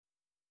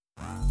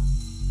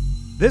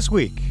This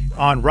week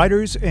on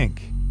Writers Inc.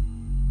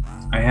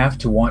 I have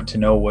to want to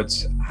know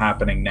what's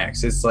happening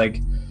next. It's like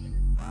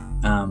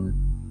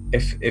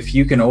if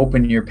you can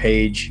open your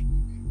page,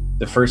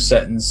 the first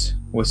sentence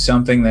with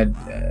something that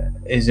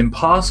is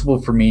impossible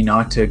for me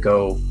not to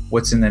go,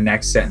 what's in the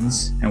next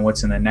sentence and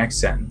what's in the next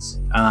sentence.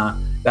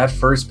 That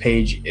first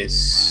page is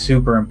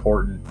super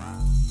important.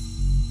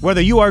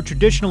 Whether you are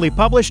traditionally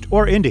published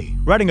or indie,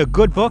 writing a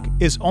good book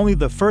is only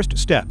the first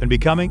step in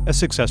becoming a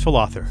successful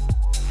author.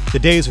 The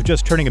days of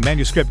just turning a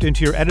manuscript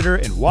into your editor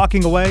and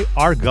walking away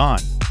are gone.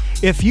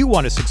 If you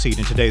want to succeed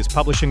in today's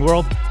publishing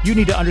world, you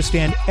need to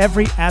understand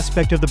every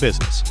aspect of the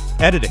business: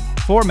 editing,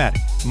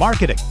 formatting,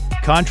 marketing,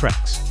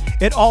 contracts.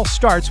 It all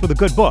starts with a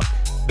good book.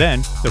 Then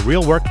the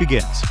real work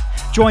begins.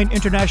 Join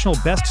international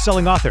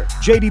best-selling author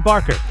J.D.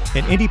 Barker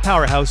and indie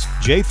powerhouse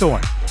Jay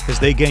Thorne as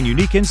they gain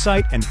unique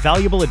insight and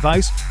valuable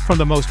advice from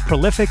the most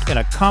prolific and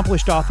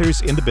accomplished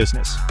authors in the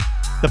business.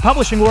 The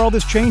publishing world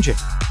is changing,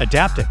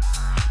 adapting.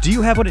 Do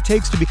you have what it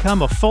takes to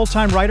become a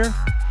full-time writer?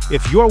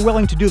 If you're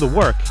willing to do the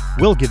work,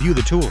 we'll give you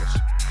the tools.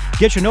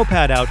 Get your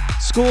notepad out.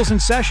 School's in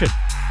session.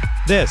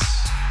 This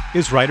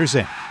is Writers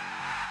Inc.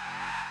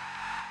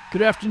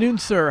 Good afternoon,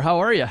 sir. How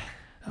are you?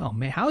 Oh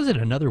man, how is it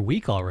another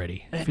week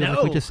already? I feel like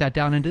know. we just sat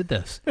down and did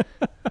this.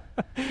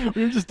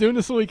 We were just doing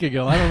this a week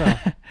ago. I don't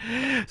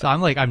know. So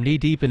I'm knee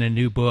deep in a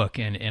new book,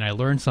 and I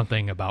learned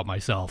something about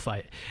myself.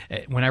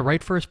 When I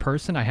write first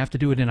person, I have to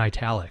do it in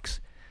italics.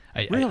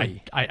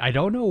 Really? I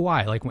don't know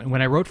why. Like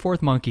when I wrote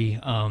Fourth Monkey,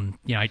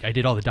 I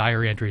did all the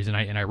diary entries and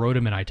I wrote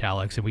them in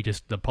italics, and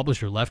the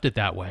publisher left it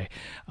that way.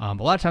 A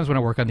lot of times when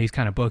I work on these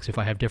kind of books, if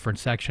I have different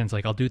sections,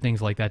 like I'll do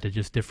things like that to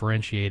just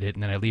differentiate it,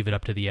 and then I leave it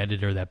up to the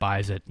editor that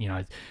buys it.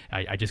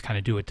 I just kind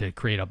of do it to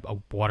create a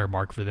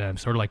watermark for them,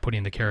 sort of like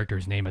putting the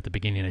character's name at the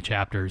beginning of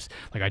chapters.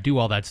 Like I do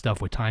all that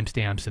stuff with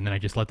timestamps, and then I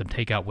just let them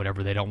take out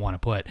whatever they don't want to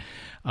put.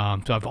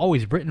 So I've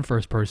always written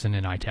first person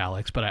in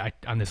italics, but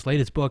on this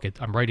latest book,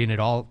 I'm writing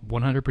it all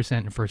 100%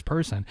 in first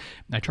person.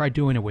 And I tried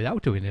doing it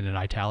without doing it in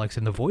italics,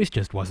 and the voice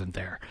just wasn't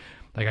there.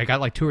 Like I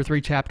got like 2 or 3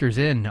 chapters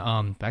in.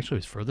 Actually, it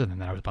was further than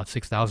that. It was about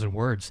 6,000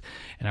 words,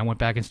 and I went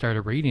back and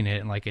started reading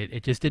it, and like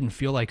it just didn't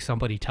feel like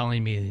somebody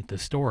telling me the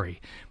story.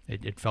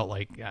 It felt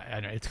like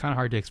it's kind of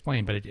hard to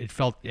explain, but it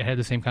had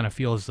the same kind of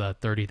feel as a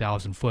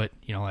 30,000 foot,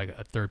 like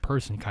a third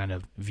person kind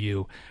of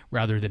view,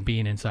 rather than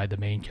being inside the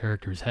main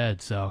character's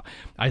head. So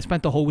I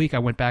spent the whole week. I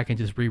went back and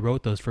just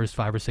rewrote those first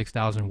 5,000 or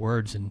 6,000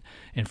 words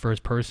in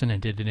first person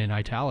and did it in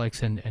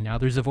italics, and now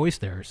there's a voice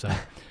there. So.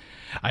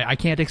 I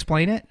can't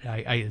explain it.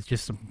 It's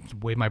just the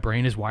way my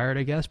brain is wired,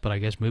 I guess. But I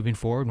guess moving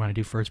forward, when I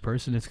do first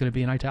person, it's going to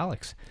be in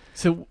italics.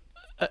 So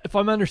if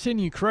I'm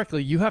understanding you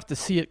correctly, you have to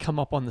see it come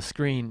up on the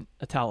screen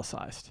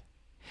italicized.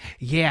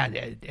 Yeah,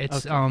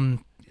 it's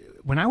Okay.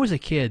 When I was a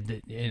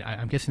kid, and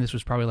I'm guessing this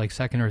was probably like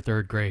second or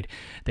third grade,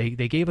 they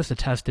gave us a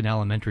test in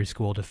elementary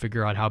school to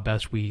figure out how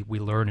best we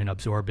learn and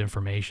absorb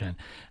information.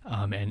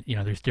 And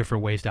there's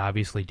different ways to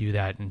obviously do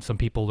that. And some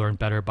people learn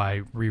better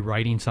by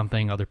rewriting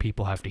something. Other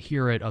people have to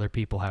hear it. Other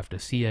people have to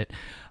see it.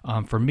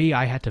 For me,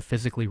 I had to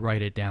physically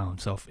write it down.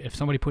 So if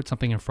somebody put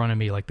something in front of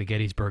me, like the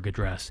Gettysburg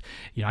Address,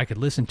 I could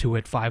listen to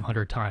it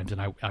 500 times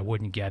and I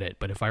wouldn't get it.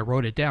 But if I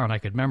wrote it down, I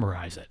could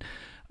memorize it.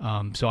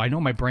 So I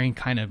know my brain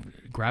kind of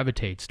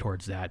gravitates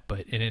towards that,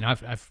 but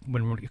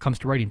when it comes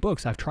to writing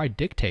books, I've tried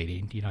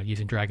dictating,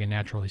 using Dragon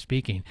Naturally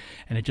Speaking,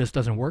 and it just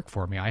doesn't work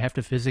for me. I have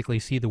to physically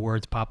see the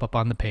words pop up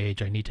on the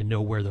page. I need to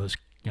know where those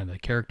the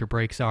character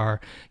breaks are,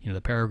 the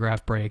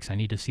paragraph breaks. I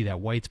need to see that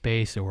white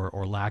space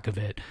or lack of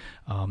it.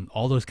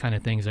 All those kind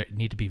of things that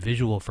need to be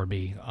visual for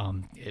me,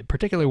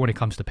 particularly when it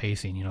comes to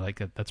pacing,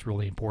 that's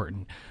really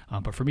important.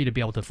 But for me to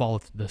be able to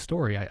follow the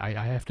story, I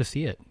have to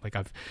see it.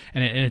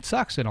 And it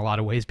sucks in a lot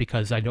of ways,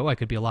 because I know I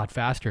could be a lot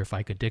faster if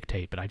I could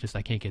dictate, but I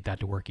can't get that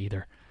to work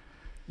either.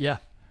 Yeah.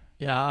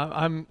 Yeah,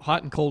 I'm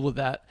hot and cold with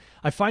that.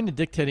 I find the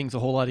dictating's a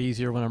whole lot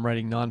easier when I'm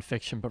writing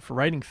nonfiction, but for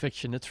writing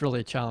fiction, it's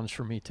really a challenge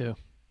for me too.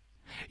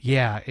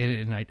 Yeah,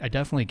 and I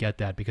definitely get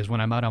that, because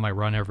when I'm out on my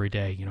run every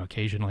day,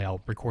 occasionally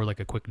I'll record like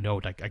a quick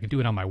note. I can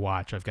do it on my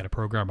watch. I've got a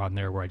program on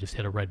there where I just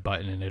hit a red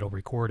button and it'll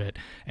record it,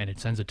 and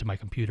it sends it to my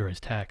computer as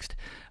text.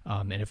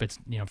 And if it's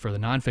for the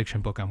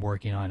nonfiction book I'm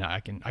working on, I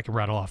can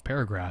rattle off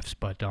paragraphs,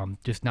 but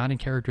just not in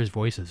characters'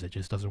 voices. It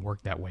just doesn't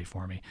work that way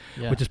for me,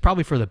 Yeah. which is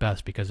probably for the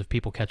best, because if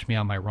people catch me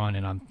on my run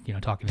and I'm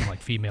talking in like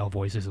female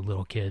voices and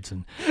little kids,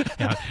 and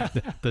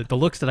the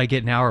looks that I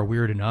get now are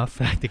weird enough.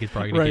 I think it's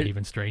probably gonna get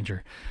even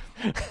stranger.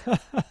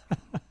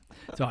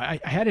 So I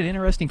had an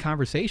interesting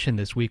conversation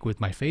this week with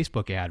my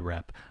Facebook ad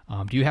rep.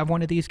 Do you have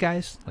one of these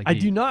guys? I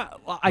do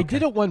not. I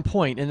did at one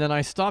point, and then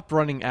I stopped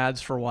running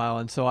ads for a while,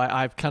 and so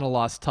I've kind of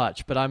lost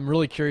touch. But I'm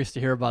really curious to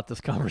hear about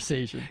this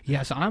conversation.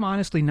 Yeah, so I'm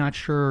honestly not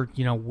sure,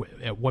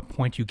 at what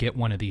point you get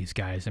one of these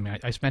guys. I mean,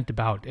 I spent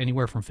about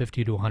anywhere from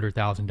 $50,000 to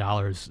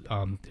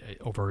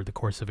 $100,000 over the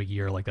course of a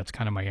year. Like, that's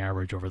kind of my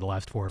average over the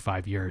last 4 or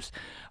 5 years.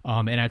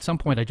 And at some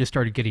point, I just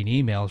started getting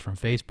emails from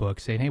Facebook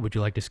saying, "Hey, would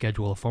you like to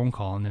schedule a phone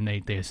call?" And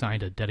then they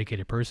assigned a dedicated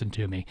dedicated person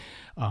to me,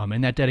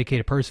 and that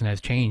dedicated person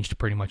has changed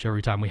pretty much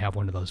every time we have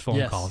one of those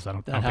phone calls. I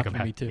don't think I've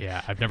had. Too.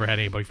 Yeah, I've never had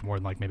anybody for more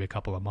than like maybe a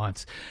couple of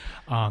months.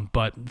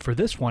 But for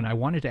this one, I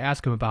wanted to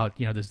ask him about,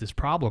 there's this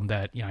problem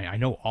that, I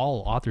know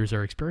all authors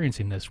are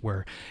experiencing this,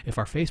 where if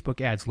our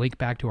Facebook ads link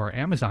back to our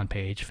Amazon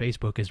page,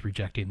 Facebook is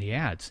rejecting the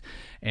ads.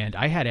 And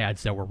I had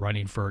ads that were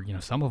running for,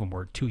 some of them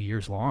were 2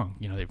 years long,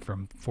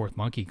 from Fourth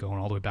Monkey going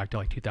all the way back to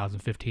like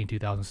 2015,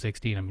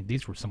 2016. I mean,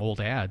 these were some old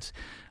ads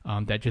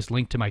that just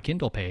linked to my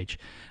Kindle page,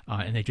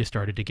 and they just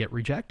started to get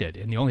rejected.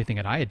 And the only thing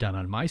that I had done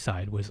on my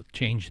side was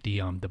change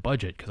the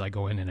budget, because I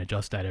go in and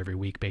adjust that every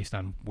week based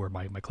on where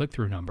my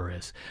click-through number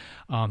is.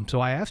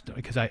 So I asked,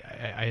 because I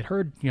had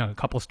heard, a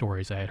couple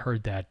stories. I had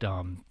heard that,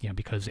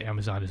 because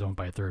Amazon is owned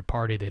by a third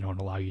party, they don't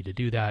allow you to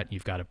do that.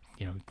 You've got to,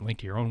 link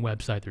to your own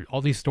website. There's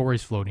all these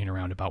stories floating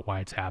around about why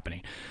it's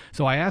happening.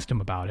 So I asked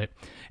him about it,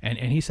 and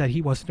he said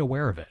he wasn't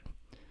aware of it.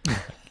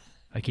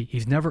 Like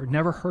he's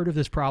never heard of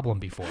this problem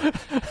before.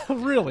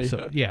 Really?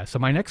 So yeah. So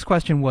my next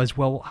question was,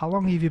 well, how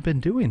long have you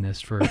been doing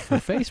this for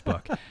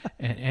Facebook?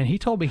 And he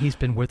told me he's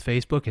been with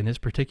Facebook in this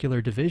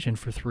particular division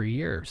for 3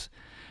 years.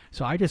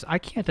 So I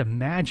can't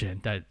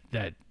imagine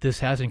that this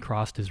hasn't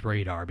crossed his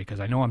radar, because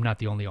I know I'm not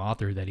the only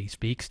author that he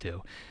speaks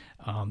to.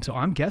 So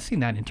I'm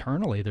guessing that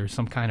internally there's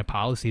some kind of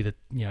policy that,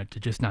 to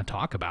just not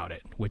talk about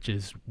it, which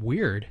is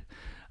weird.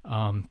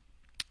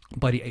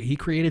 But he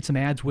created some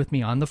ads with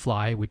me on the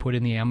fly. We put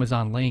in the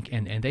Amazon link,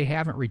 and they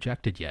haven't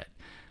rejected yet,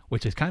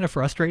 which is kind of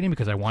frustrating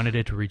because I wanted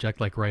it to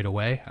reject like right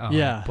away.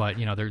 Yeah. But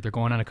they're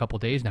going on a couple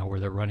days now where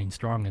they're running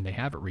strong and they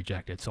haven't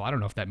rejected. So I don't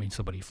know if that means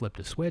somebody flipped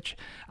a switch.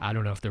 I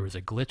don't know if there was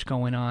a glitch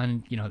going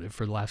on,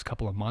 for the last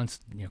couple of months,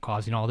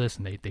 causing all this,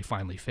 and they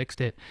finally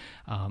fixed it.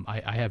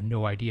 I have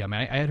no idea. I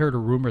mean, I had heard a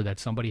rumor that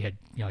somebody had,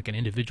 like an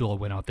individual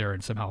went out there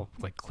and somehow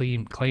like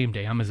claimed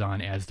Amazon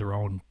as their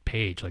own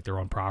page, like their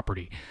own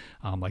property,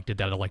 like did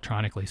that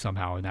electronically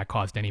somehow, and that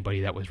caused anybody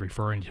that was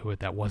referring to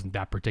it that wasn't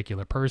that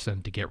particular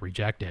person to get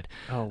rejected.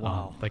 Oh,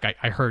 wow. Like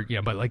I heard,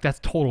 but like that's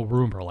total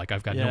rumor. Like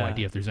I've got no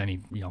idea if there's any,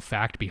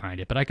 fact behind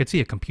it, but I could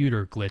see a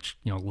computer glitch,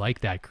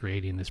 like that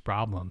creating this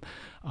problem.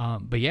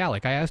 But yeah,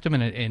 like I asked him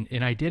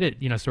and I did it,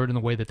 sort of in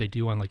the way that they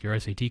do on like your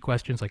SAT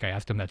questions. Like I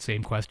asked him that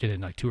same question in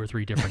like 2 or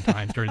 3 different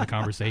times during the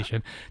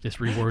conversation, just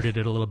reworded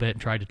it a little bit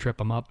and tried to trip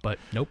him up, but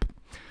nope.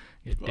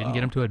 It didn't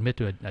get him to admit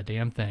to a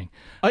damn thing.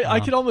 I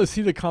could almost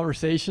see the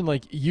conversation,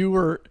 like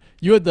you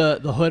had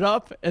the hood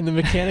up and the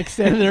mechanic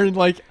standing there, and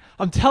like,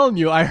 I'm telling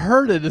you, I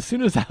heard it as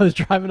soon as I was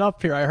driving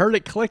up here. I heard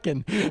it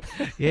clicking.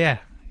 Yeah,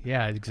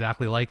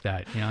 exactly like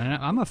that. And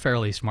I'm a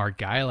fairly smart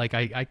guy. Like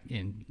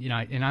and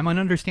I'm an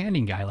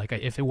understanding guy. Like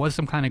if it was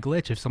some kind of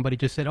glitch, if somebody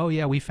just said, "Oh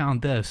yeah, we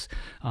found this,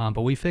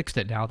 but we fixed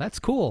it now," that's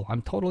cool.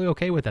 I'm totally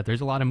okay with that. There's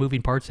a lot of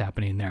moving parts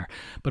happening there,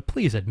 but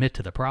please admit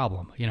to the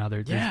problem.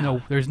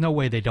 There's no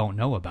way they don't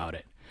know about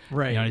it.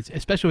 Right.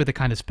 Especially with the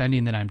kind of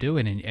spending that I'm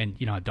doing.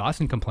 And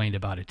Dawson complained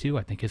about it too.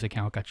 I think his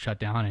account got shut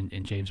down,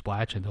 and James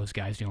Blatch and those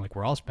guys, like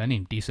we're all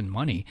spending decent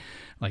money.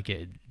 Like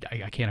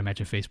I can't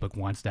imagine Facebook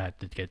wants that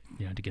to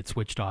get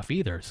switched off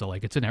either. So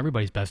like it's in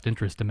everybody's best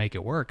interest to make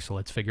it work. So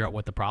let's figure out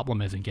what the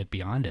problem is and get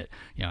beyond it,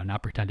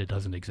 not pretend it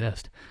doesn't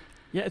exist.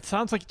 Yeah, it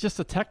sounds like just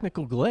a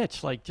technical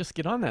glitch. Like, just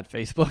get on that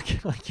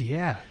Facebook. Like,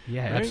 yeah,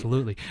 right?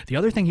 Absolutely. The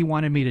other thing he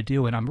wanted me to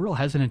do, and I'm real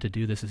hesitant to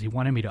do this, is he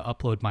wanted me to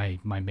upload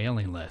my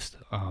mailing list,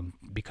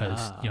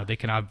 because they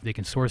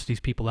can source these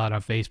people out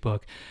on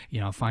Facebook,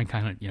 find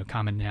kind of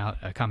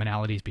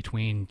commonalities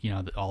between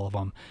all of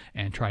them,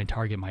 and try and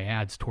target my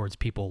ads towards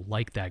people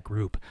like that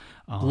group.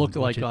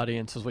 Lookalike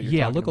audience is what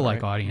you're talking about. Yeah,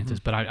 lookalike right? audiences.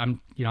 Mm-hmm.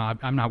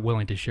 But I'm not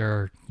willing to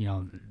share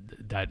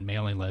that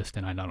mailing list,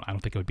 and I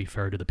don't think it would be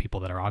fair to the people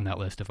that are on that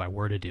list if I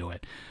were to do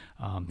it.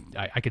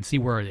 I can see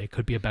where it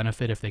could be a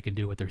benefit if they can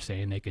do what they're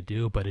saying they could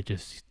do, but it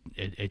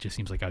just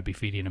seems like I'd be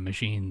feeding a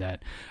machine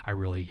that I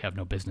really have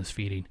no business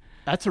feeding.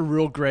 That's a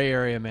real gray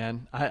area,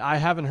 man. I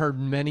haven't heard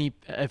many,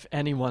 if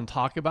anyone,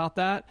 talk about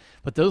that,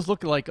 but those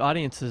lookalike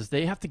audiences,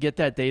 they have to get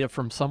that data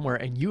from somewhere,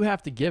 and you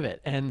have to give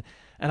it. And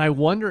I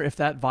wonder if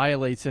that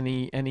violates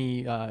any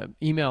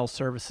email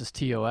services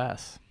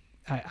TOS.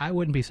 I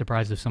wouldn't be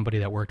surprised if somebody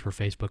that worked for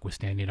Facebook was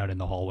standing out in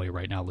the hallway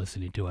right now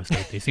listening to us.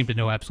 They seem to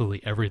know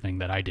absolutely everything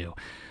that I do.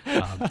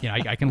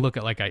 I can look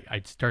at, like,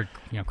 I start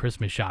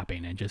Christmas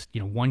shopping and just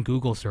one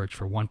Google search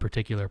for one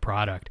particular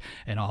product,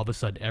 and all of a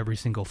sudden every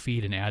single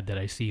feed and ad that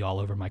I see all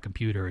over my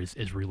computer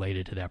is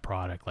related to that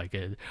product. Like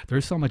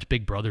there's so much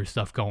Big Brother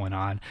stuff going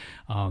on,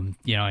 and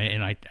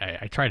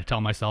I try to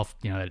tell myself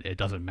that it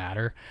doesn't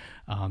matter.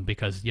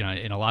 Because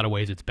in a lot of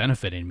ways it's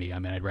benefiting me. I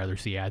mean, I'd rather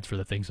see ads for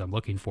the things I'm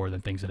looking for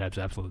than things that have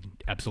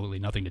absolutely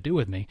nothing to do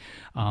with me.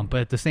 But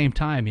at the same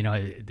time,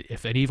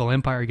 if an evil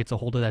empire gets a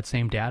hold of that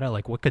same data,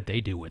 like what could they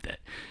do with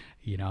it?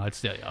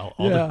 It's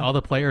all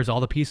the players, all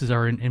the pieces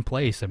are in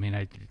place. I mean,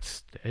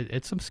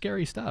 it's some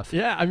scary stuff.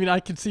 Yeah, I mean, I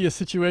could see a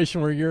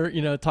situation where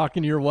you're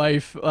talking to your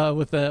wife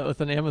with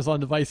an Amazon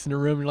device in a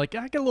room. And you're like,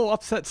 I get a little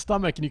upset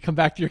stomach, and you come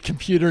back to your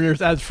computer and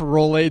there's ads for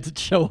Rolaids that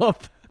show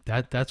up.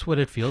 That's what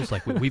it feels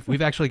like.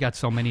 We've actually got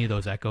so many of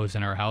those echoes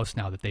in our house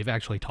now that they've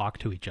actually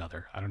talked to each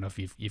other. I don't know if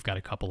you've got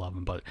a couple of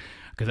them, but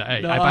because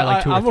I buy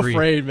like two or three. I'm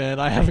afraid, man.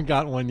 I haven't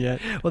got one yet.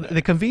 Well,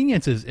 the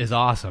convenience is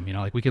awesome. You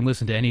know, like we can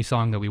listen to any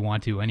song that we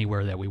want to,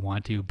 anywhere that we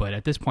want to. But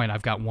at this point,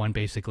 I've got one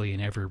basically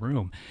in every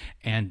room,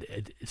 and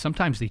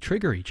sometimes they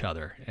trigger each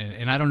other.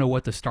 And I don't know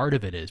what the start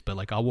of it is, but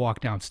like I'll walk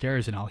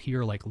downstairs and I'll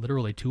hear like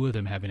literally two of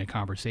them having a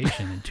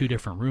conversation in two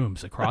different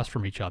rooms across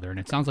from each other, and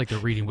it sounds like they're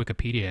reading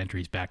Wikipedia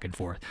entries back and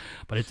forth.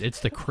 But it's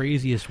the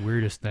craziest,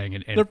 weirdest thing.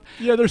 And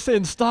they're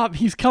saying, stop,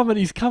 he's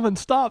coming,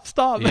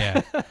 stop.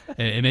 Yeah.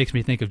 It makes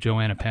me think of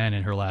Joanna Penn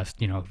and her last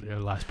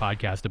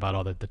podcast about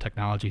all the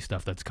technology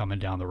stuff that's coming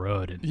down the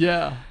road.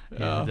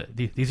 And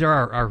these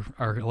are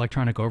our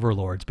electronic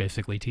overlords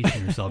basically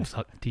teaching themselves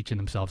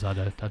how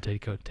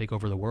to take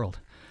over the world.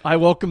 I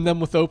welcome them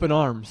with open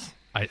arms.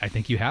 I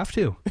think you have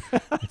to.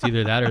 It's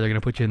either that or they're going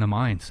to put you in the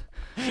mines.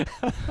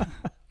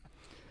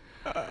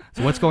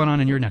 So what's going on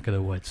in your neck of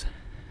the woods?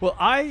 Well,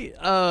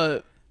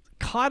 I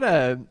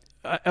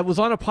was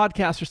on a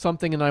podcast or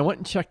something, and I went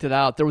and checked it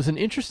out. There was an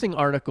interesting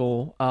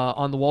article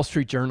on the Wall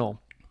Street Journal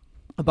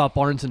about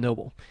Barnes &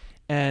 Noble.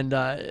 And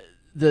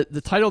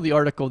the title of the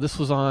article, this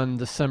was on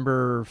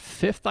December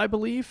 5th, I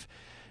believe.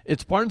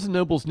 It's Barnes &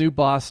 Noble's new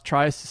boss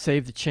tries to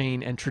save the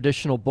chain and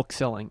traditional book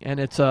selling. And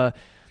it's an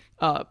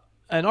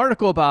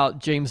article about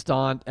James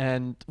Daunt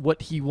and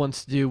what he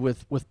wants to do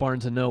with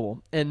Barnes &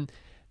 Noble. And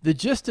the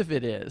gist of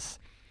it is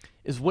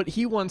what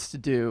he wants to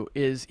do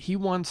is he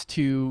wants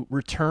to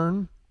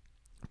return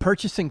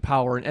purchasing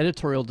power and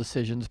editorial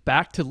decisions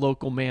back to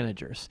local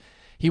managers.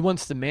 He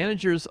wants the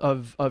managers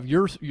of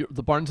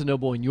the Barnes &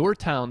 Noble in your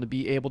town to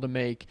be able to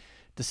make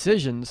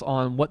decisions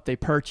on what they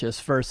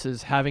purchase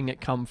versus having it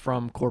come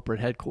from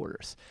corporate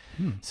headquarters.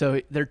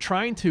 So they're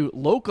trying to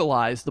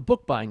localize the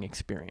book buying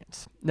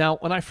experience. Now,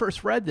 when I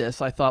first read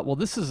this, I thought, well,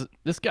 this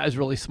guy's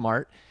really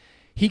smart.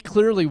 He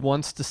clearly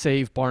wants to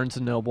save Barnes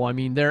 & Noble. I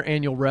mean, their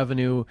annual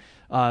revenue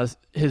has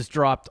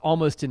dropped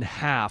almost in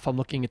half. I'm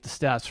looking at the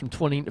stats from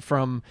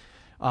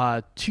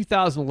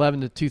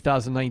 2011 to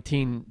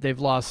 2019. They've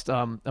lost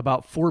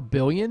about $4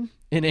 billion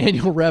in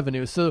annual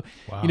revenue. So,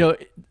 wow.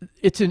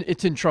 It's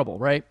in trouble,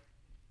 right?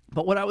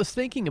 But what I was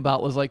thinking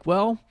about was like,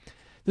 well,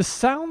 this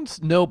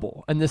sounds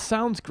noble and this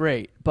sounds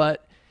great,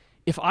 but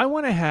if I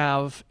want to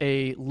have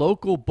a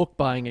local book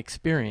buying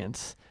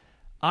experience,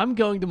 I'm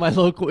going to my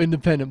local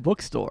independent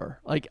bookstore.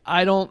 Like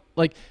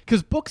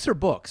because books are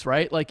books,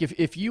 right? Like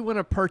if you want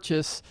to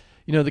purchase,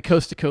 the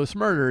Coast to Coast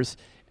Murders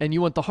and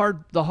you want the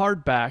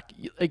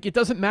hardback, like it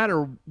doesn't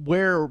matter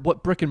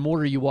what brick and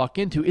mortar you walk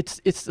into. It's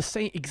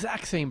the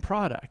exact same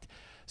product.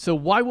 So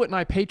why wouldn't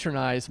I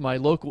patronize my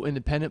local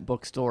independent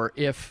bookstore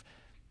if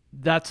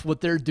that's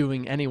what they're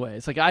doing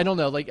anyways? Like, I don't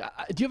know. Like,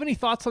 do you have any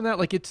thoughts on that?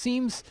 Like, it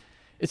seems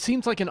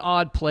like an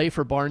odd play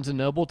for Barnes &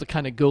 Noble to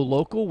kind of go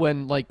local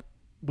when, like,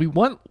 we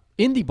want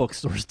indie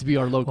bookstores to be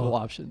our local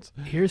options.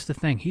 Here's the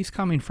thing. He's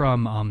coming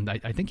from,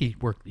 I think he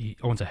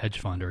owns a hedge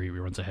fund, or he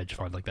runs a hedge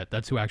fund like that.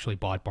 That's who actually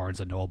bought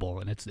Barnes & Noble.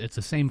 And it's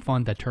the same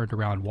fund that turned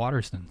around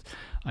Waterston's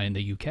in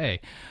the UK.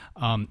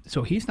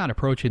 So he's not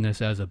approaching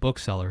this as a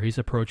bookseller. He's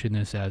approaching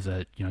this as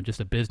just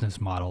a business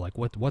model. Like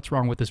what's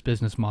wrong with this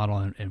business model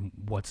and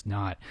what's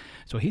not.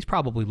 So he's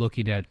probably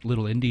looking at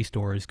little indie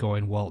stores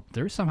going, well,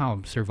 they're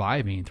somehow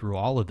surviving through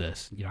all of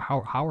this.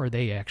 How are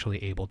they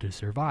actually able to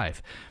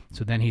survive?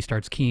 So then he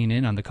starts keying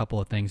in on the couple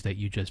of things that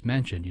you just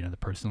mentioned, the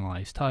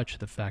personalized touch,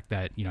 the fact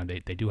that,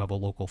 they do have a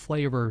local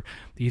flavor.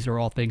 These are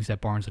all things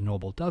that Barnes &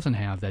 Noble doesn't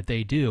have that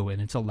they do,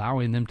 and it's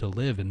allowing them to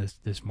live in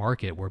this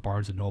market where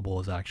Barnes & Noble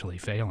is actually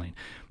failing.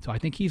 So I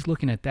think he's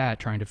looking at that,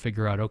 trying to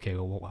figure out, okay,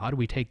 well, how do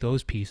we take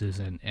those pieces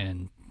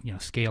and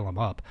scale them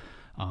up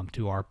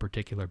to our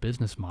particular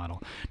business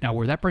model. Now,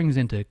 where that brings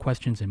into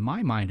questions in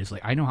my mind is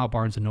like, I know how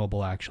Barnes &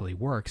 Noble actually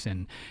works.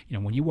 And,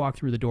 when you walk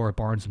through the door at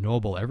Barnes &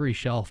 Noble, every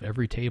shelf,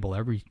 every table,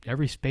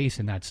 every space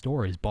in that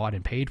store is bought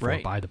and paid for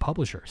by the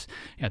publishers.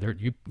 Yeah,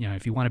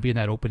 if you want to be in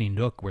that opening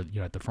nook where,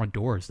 at the front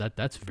doors,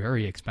 that's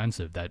very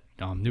expensive. That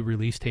new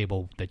release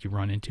table that you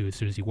run into as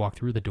soon as you walk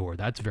through the door,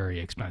 that's very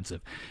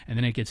expensive. And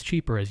then it gets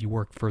cheaper as you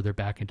work further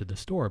back into the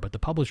store, but the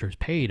publishers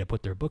pay to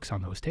put their books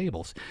on those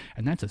tables.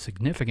 And that's a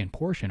significant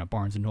portion of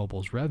Barnes &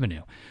 Noble's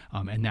revenue,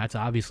 and that's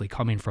obviously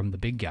coming from the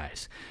big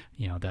guys.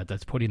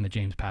 That's putting the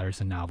James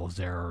Patterson novels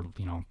there, or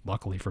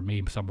luckily for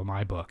me, some of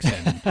my books,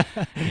 and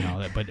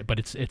but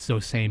it's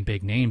those same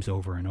big names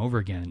over and over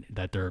again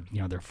that they're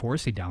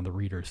forcing down the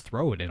reader's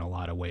throat in a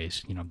lot of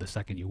ways. The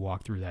second you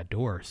walk through that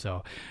door,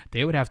 so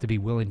they would have to be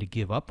willing to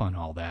give up on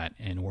all that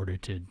in order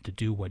to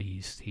do what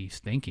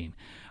he's thinking.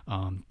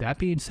 That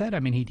being said, I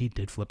mean he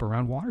did flip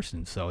around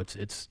Waterston, so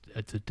it's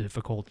a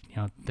difficult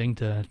thing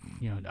to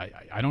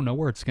I don't know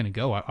where it's going to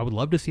go. I would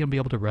love to see him be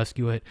able to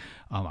rescue it.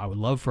 I would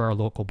love for our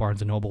local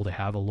Barnes & Noble to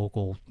have a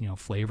local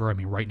flavor. I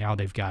mean, right now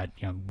they've got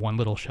one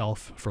little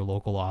shelf for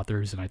local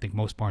authors, and I think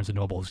most Barnes &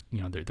 Nobles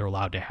they're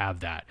allowed to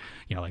have that.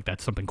 Like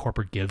that's something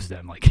corporate gives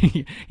them. Like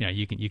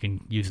you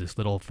can use this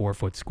little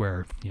 4-foot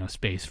square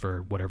space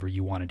for whatever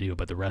you want to do,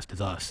 but the rest is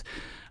us.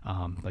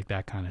 like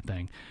that kind of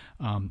thing.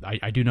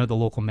 I do know the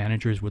local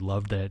managers would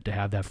love to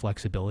have that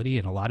flexibility,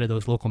 and a lot of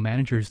those local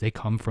managers, they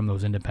come from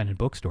those independent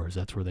bookstores.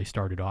 That's where they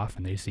started off,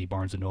 and they see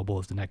Barnes & Noble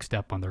as the next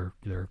step on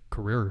their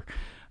career.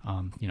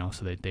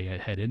 So they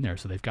head in there.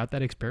 So they've got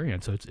that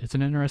experience. So it's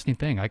an interesting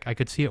thing. I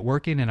could see it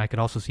working, and I could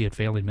also see it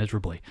failing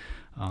miserably.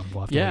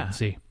 We'll have to wait and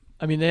see.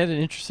 I mean, they had an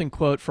interesting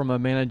quote from a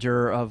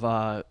manager of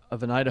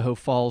an Idaho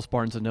Falls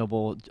Barnes &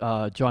 Noble,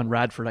 John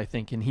Radford, I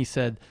think, and he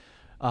said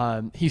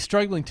he's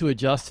struggling to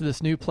adjust to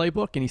this new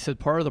playbook, and he said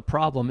part of the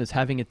problem is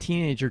having a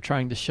teenager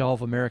trying to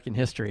shelve American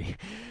history.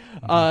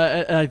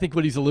 And I think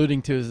what he's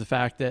alluding to is the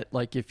fact that,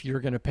 like, if you're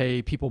going to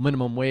pay people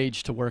minimum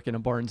wage to work in a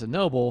Barnes &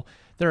 Noble,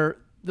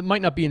 they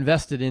might not be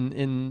invested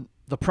in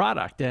the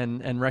product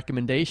and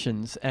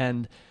recommendations.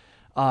 And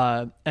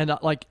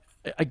like,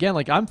 again,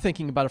 like, I'm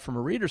thinking about it from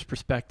a reader's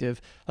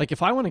perspective. Like,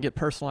 if I want to get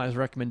personalized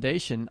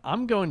recommendation,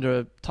 I'm going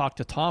to talk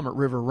to Tom at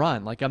River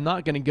Run. Like, I'm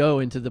not going to go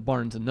into the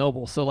Barnes &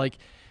 Noble. So, like,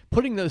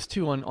 putting those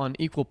two on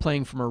equal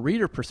playing from a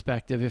reader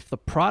perspective, if the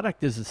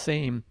product is the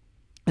same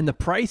and the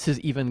price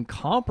is even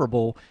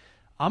comparable,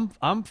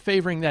 I'm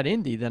favoring that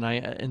indie than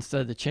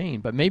instead of the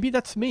chain. But maybe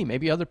that's me.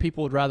 Maybe other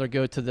people would rather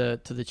go to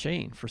the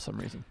chain for some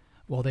reason.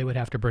 Well, they would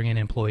have to bring in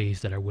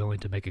employees that are willing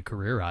to make a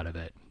career out of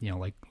it.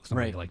 Like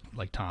somebody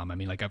like Tom. I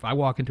mean, like, if I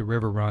walk into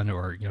River Run,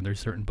 or there's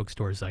certain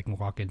bookstores I can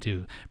walk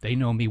into, they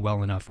know me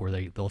well enough where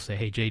they'll say,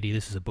 "Hey, JD,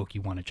 this is a book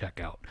you want to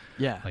check out."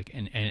 Yeah. Like,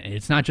 and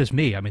it's not just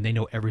me. I mean, they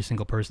know every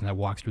single person that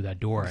walks through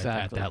that door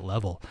at that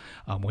level.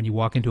 When you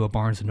walk into a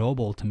Barnes &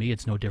 Noble, to me,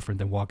 it's no different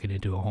than walking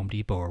into a Home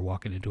Depot or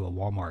walking into a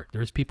Walmart.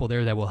 There's people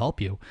there that will help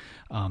you,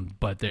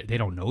 but they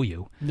don't know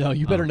you. No,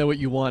 you better know what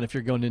you want if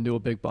you're going into a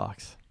big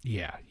box.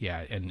 Yeah.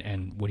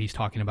 And what he's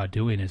talking about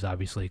doing is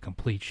obviously a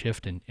complete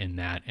shift in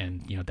that.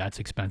 And, that's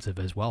expensive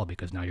as well,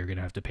 because now you're going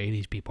to have to pay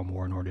these people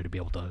more in order to be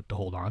able to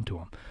hold on to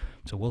them.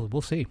 So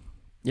we'll see.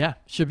 Yeah,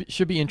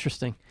 should be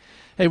interesting.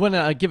 Hey, I want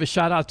to give a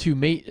shout out to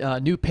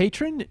new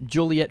patron,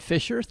 Juliet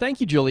Fisher.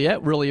 Thank you,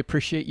 Juliet. Really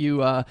appreciate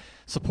you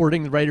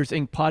supporting the Writers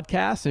Inc.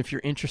 podcast. And if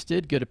you're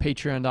interested, go to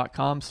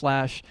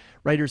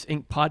patreon.com/Writers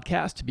Inc.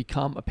 podcast to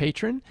become a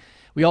patron.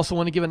 We also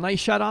want to give a nice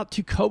shout out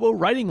to Kobo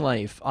Writing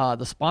Life,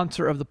 the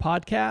sponsor of the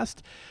podcast.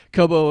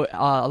 Kobo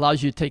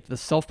allows you to take the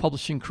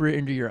self-publishing career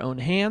into your own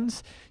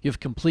hands. You have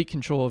complete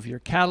control of your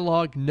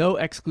catalog, no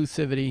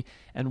exclusivity,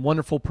 and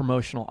wonderful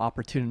promotional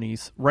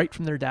opportunities right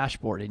from their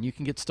dashboard. And you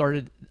can get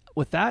started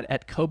with that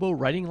at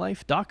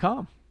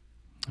KoboWritingLife.com.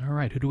 All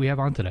right. Who do we have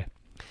on today?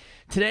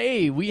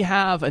 Today, we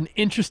have an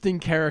interesting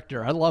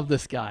character. I love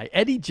this guy,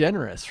 Eddie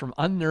Generous from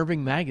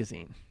Unnerving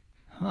Magazine.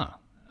 Huh.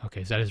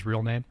 Okay. Is that his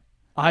real name?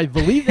 I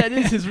believe that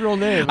is his real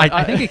name.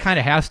 I think it kind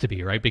of has to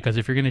be, right? Because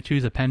if you're going to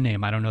choose a pen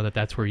name, I don't know that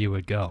that's where you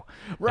would go.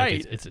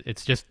 Right. Like,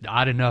 it's just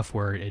odd enough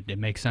where it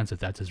makes sense if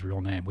that's his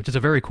real name, which is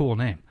a very cool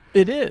name.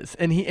 It is,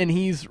 and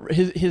he's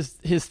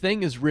his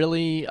thing is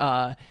really he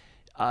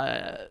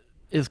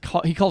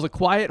calls it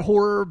quiet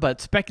horror,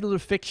 but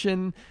speculative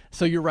fiction.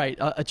 So you're right.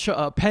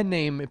 A pen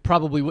name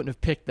probably wouldn't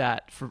have picked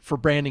that for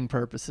branding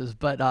purposes.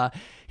 But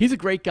he's a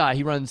great guy.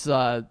 He runs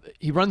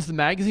the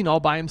magazine all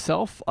by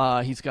himself.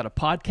 He's got a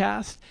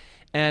podcast.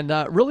 And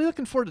really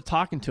looking forward to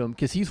talking to him,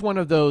 because he's one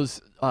of those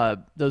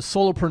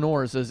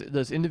solopreneurs,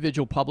 those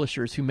individual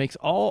publishers who makes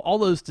all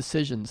those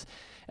decisions.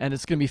 And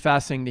it's going to be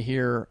fascinating to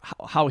hear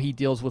how he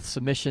deals with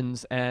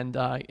submissions and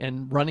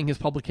running his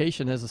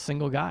publication as a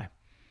single guy.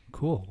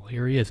 Cool. Well,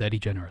 here he is, Eddie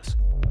Generous.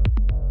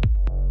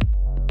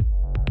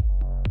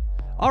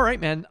 All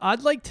right, man.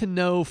 I'd like to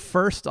know,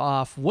 first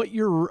off, what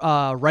your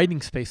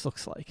writing space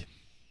looks like.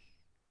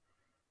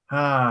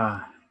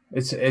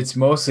 It's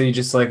mostly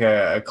just like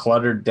a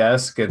cluttered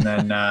desk, and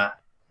then I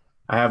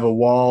have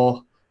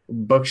a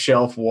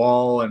bookshelf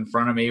wall in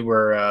front of me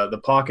where the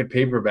pocket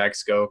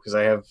paperbacks go, because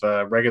I have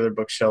regular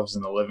bookshelves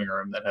in the living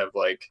room that have,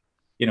 like,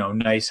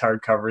 nice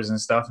hardcovers and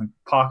stuff, and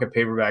pocket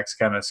paperbacks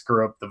kind of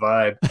screw up the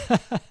vibe.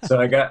 so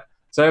I have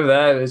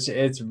that.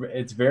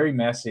 It's very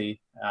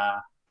messy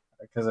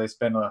because I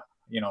spend a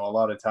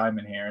lot of time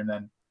in here, and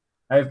then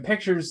I have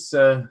pictures,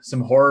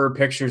 some horror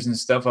pictures and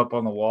stuff up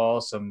on the wall,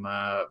 some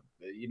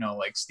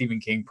like Stephen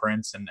King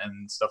prints and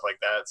stuff like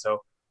that.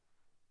 So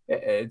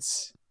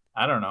it's,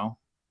 I don't know.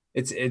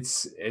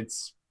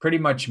 It's pretty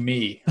much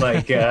me,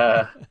 like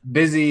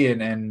busy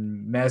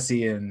and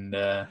messy and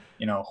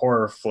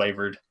horror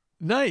flavored.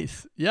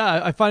 Nice. Yeah,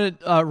 I find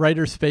it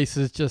writer space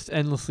is just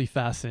endlessly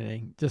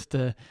fascinating. Just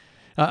to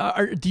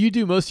do you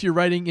do most of your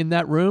writing in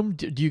that room?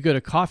 Do you go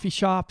to coffee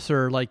shops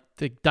or like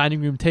the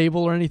dining room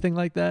table or anything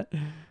like that?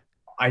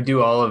 I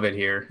do all of it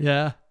here.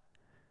 Yeah.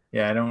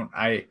 Yeah,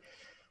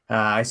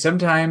 I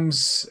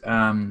sometimes,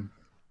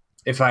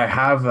 if I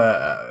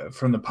have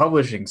from the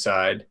publishing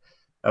side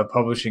of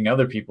publishing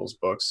other people's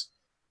books,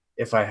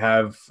 if I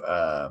have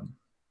a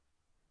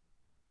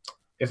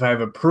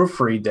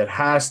proofread that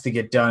has to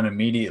get done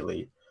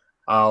immediately,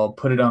 I'll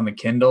put it on the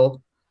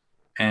Kindle,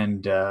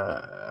 and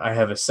I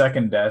have a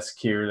second desk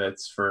here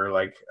that's for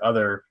like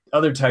other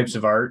types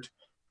of art,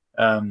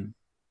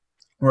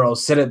 where I'll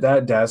sit at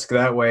that desk.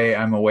 That way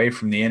I'm away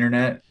from the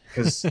internet,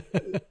 because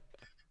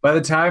by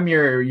the time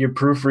you're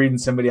proofreading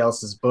somebody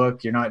else's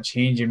book, you're not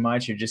changing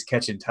much. You're just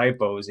catching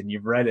typos, and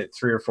you've read it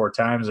 3 or 4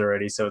 times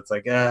already. So it's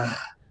like, It's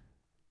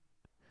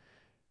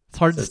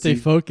hard so to it's stay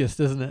focused,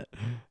 isn't it?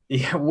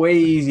 yeah, way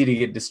easy to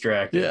get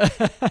distracted. Yeah.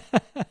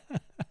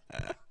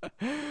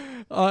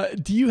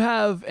 Do you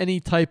have any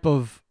type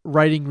of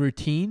writing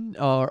routine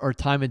or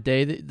time of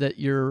day that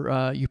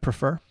you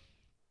prefer?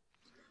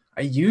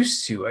 I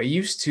used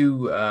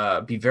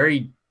to be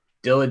very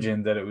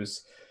diligent.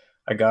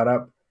 I got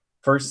up.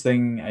 First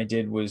thing I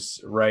did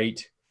was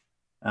write.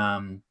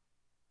 Um,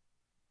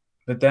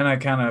 but then I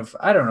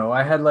don't know.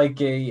 I had like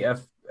a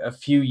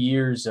few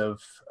years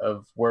of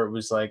where it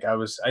was like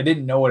I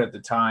didn't know it at the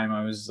time.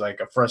 I was like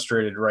a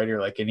frustrated writer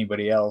like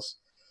anybody else,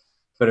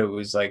 but it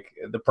was like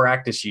the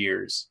practice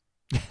years,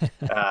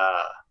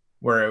 uh,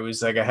 where it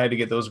was like I had to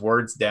get those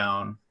words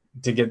down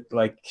to get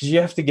like, because you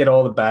have to get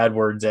all the bad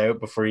words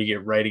out before you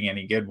get writing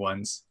any good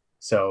ones.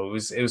 So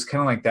it was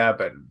kind of like that.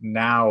 But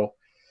now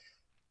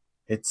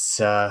it's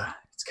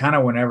kind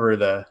of whenever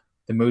the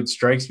mood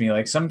strikes me.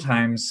 Like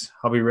sometimes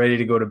I'll be ready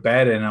to go to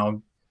bed and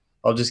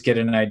I'll just get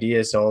an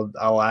idea, so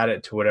I'll add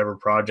it to whatever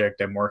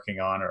project I'm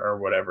working on, or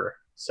whatever.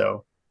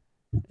 So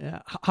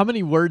Yeah. How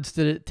many words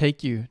did it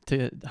take you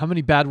how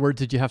many bad words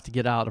did you have to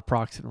get out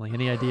approximately?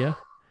 Any idea?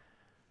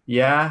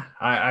 yeah,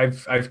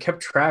 I've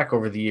kept track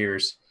over the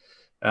years.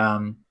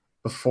 Um,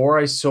 Before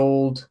I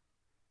sold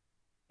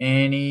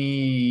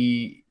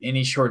any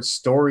short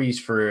stories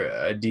for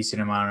a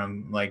decent amount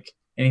of, like,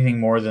 anything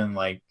more than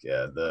like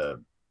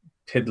the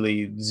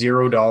piddly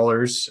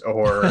 $0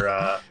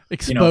 or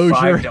Exposure.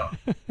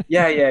 $5.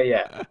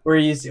 Yeah. Where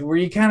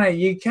you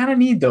kind of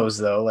need those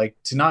though, like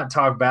to not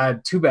talk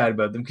too bad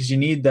about them, because you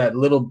need that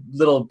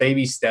little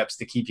baby steps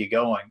to keep you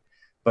going.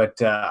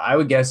 But I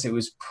would guess it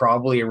was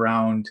probably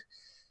around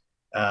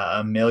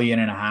 1.5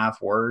 million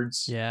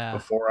words Yeah.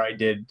 before I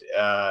did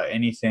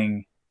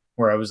anything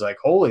where I was like,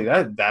 holy,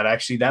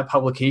 that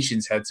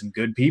publication's had some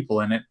good people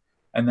in it.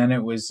 And then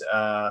it was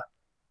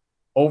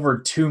over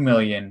 2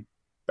 million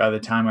by the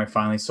time I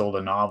finally sold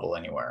a novel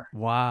anywhere.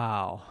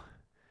 Wow.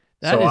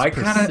 That So is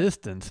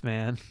persistence,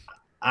 man.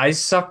 I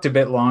sucked a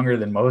bit longer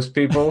than most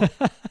people.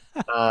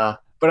 But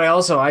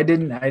I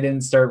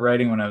didn't start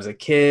writing when I was a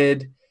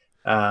kid.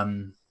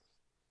 Um,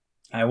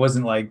 I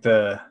wasn't like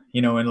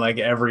in like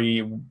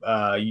every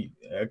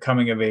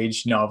coming of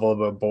age novel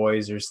about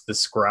boys, there's the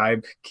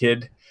scribe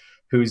kid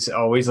who's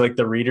always like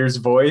the reader's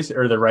voice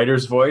or the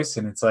writer's voice.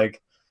 And it's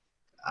like,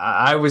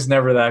 I was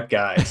never that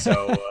guy.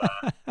 So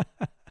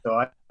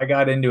I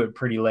got into it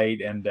pretty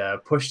late and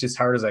pushed as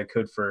hard as I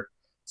could for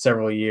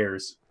several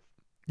years.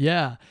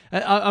 Yeah.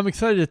 I'm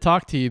excited to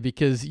talk to you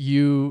because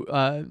you're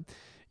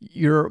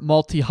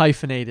multi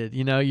hyphenated.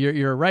 You know,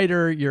 you're a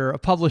writer, you're a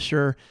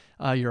publisher,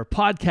 you're a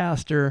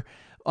podcaster.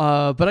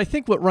 But I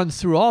think what runs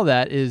through all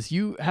that is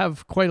you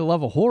have quite a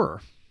love of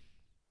horror.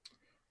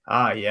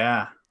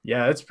 Yeah.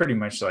 Yeah, that's pretty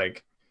much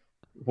like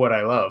what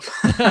I love.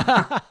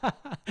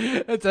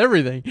 That's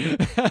everything.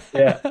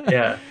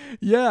 Yeah.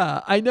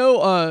 Yeah, I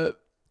know.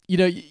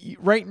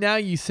 Right now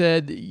you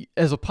said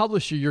as a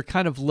publisher you're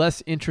kind of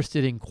less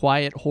interested in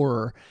quiet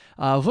horror.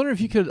 I was wondering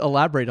if you could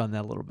elaborate on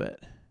that a little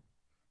bit.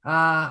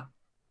 Uh,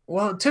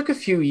 well, it took a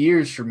few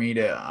years for me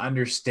to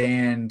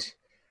understand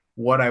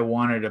what I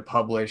wanted to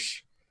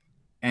publish.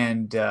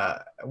 And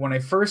when I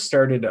first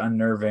started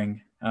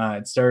Unnerving,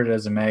 it started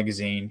as a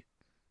magazine,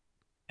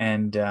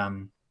 and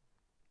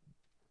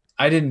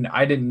I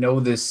didn't know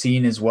this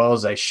scene as well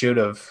as I should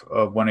have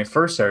when I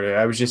first started.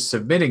 I was just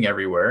submitting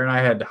everywhere, and I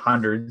had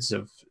hundreds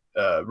of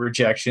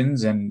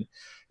rejections and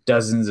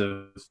dozens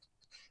of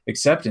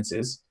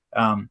acceptances.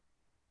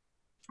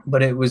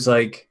 But it was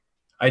like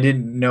I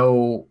didn't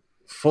know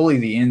fully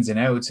the ins and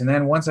outs. And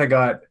then once I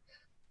got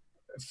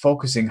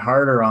focusing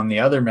harder on the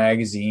other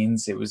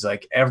magazines, it was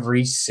like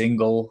every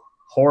single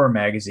horror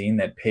magazine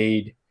that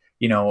paid,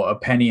 a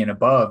penny and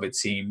above, it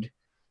seemed,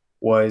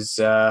 was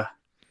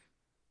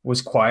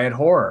quiet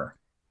horror.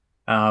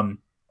 And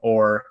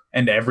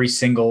every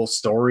single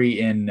story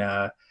in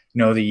the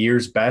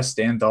year's best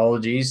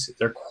anthologies,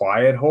 they're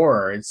quiet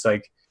horror. It's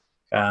like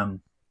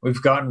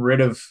we've gotten rid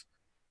of,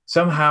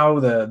 somehow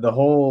the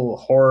whole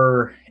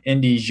horror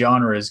indie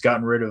genre has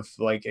gotten rid of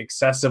like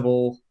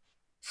accessible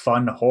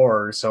fun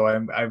horror. So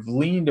I've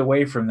leaned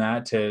away from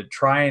that to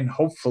try and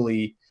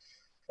hopefully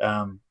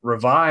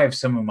revive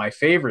some of my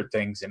favorite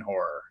things in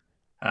horror.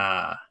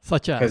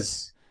 Such as?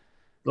 Because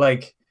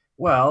like,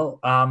 well,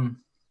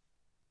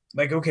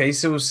 okay,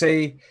 so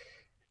say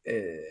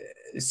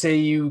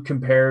you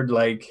compared,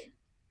 like,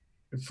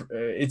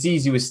 it's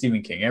easy with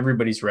Stephen King.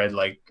 Everybody's read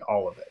like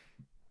all of it,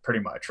 pretty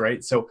much,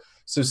 right? So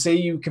say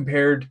you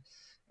compared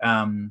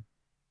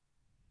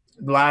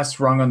Last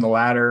Rung on the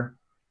Ladder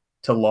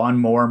to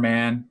Lawnmower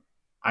Man.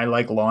 I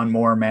like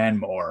Lawnmower Man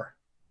more.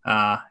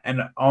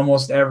 And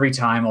almost every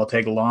time I'll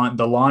take the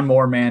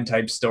Lawnmower Man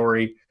type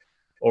story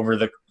over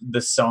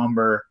the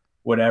somber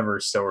whatever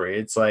story.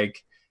 It's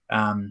like,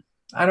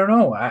 I don't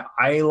know.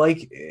 I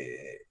like,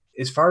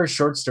 as far as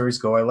short stories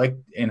go, I like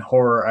in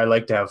horror, I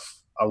like to have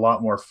a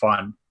lot more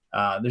fun.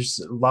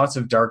 There's lots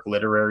of dark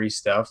literary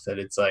stuff that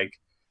it's like,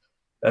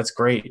 that's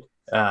great.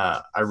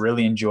 I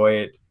really enjoy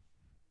it.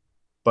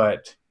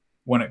 But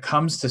when it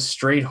comes to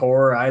straight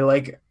horror, I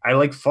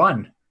like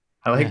fun.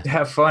 I like Yeah. to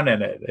have fun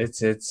in it.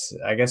 It's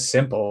I guess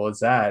simple as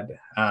that.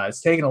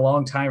 It's taken a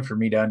long time for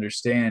me to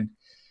understand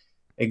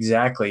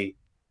exactly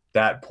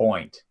that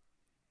point.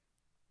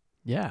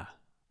 Yeah.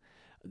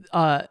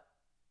 Uh,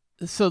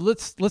 so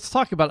let's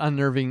talk about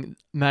Unnerving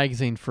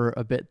magazine for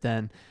a bit.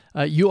 Then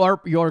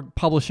you're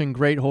publishing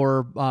great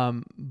horror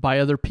by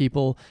other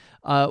people.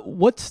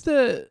 What's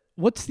the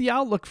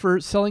outlook for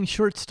selling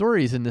short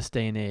stories in this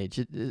day and age?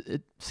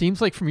 It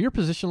seems like from your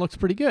position looks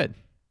pretty good.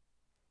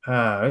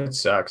 It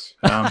sucks.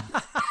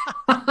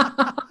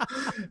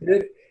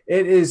 It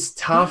is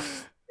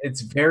tough.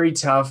 It's very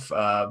tough.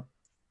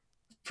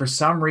 For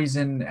some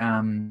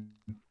reason,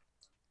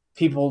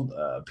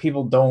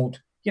 people don't.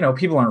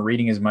 People aren't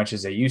reading as much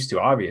as they used to.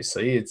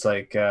 Obviously, it's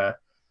like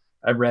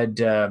I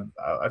read.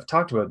 I've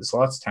talked about this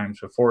lots of times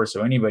before,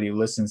 so anybody who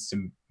listens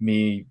to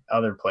me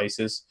other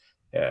places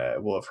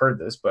will have heard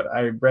this. But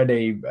I read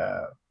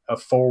a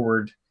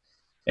forward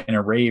in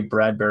a Ray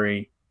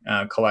Bradbury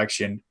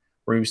collection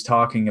where he was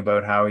talking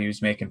about how he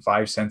was making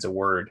 5 cents a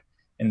word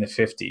in the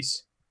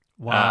 50s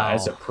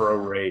as a Wow. pro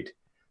rate.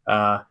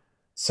 Uh,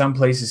 some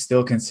places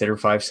still consider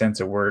 5 cents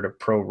a word a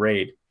pro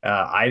rate.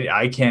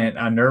 I can't.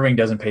 Unnerving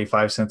doesn't pay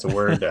 5 cents a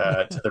word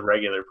to the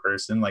regular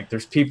person. Like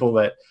there's people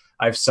that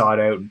I've sought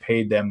out and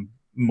paid them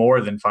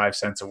more than 5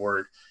 cents a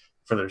word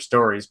for their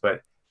stories, but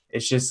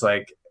it's just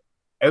like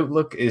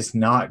outlook is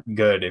not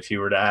good if you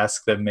were to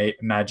ask the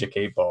Magic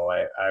 8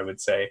 Ball. I would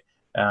say.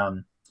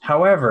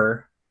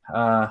 However,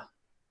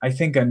 I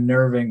think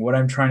Unnerving. What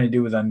I'm trying to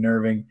do with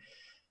Unnerving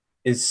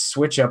is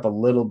switch up a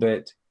little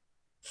bit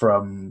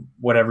from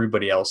what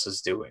everybody else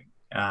is doing.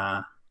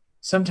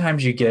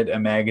 Sometimes you get a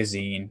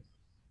magazine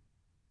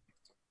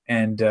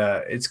and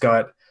it's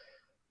got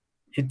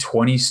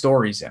 20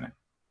 stories in it.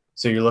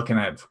 So you're looking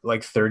at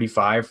like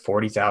 35,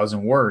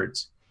 40,000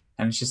 words.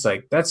 And it's just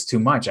like, that's too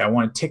much. I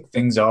want to tick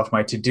things off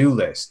my to-do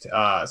list.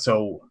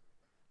 So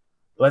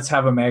let's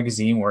have a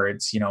magazine where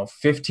it's,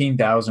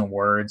 15,000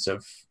 words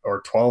of,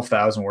 or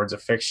 12,000 words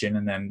of fiction.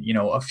 And then,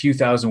 a few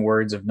thousand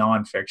words of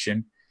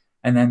nonfiction.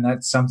 And then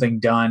that's something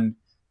done.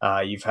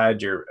 You've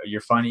had your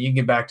fun. You can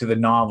get back to the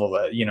novel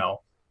that,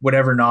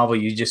 whatever novel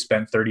you just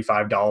spent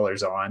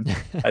 $35 on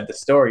at the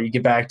store, you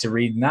get back to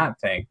reading that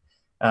thing.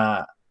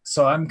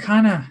 So I'm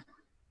kind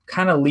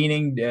of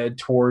leaning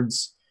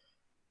towards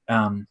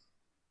um,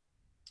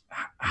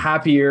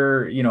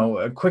 happier,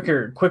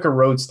 quicker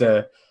roads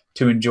to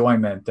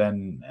enjoyment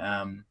than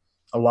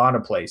a lot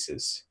of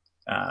places.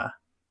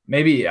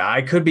 Maybe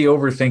I could be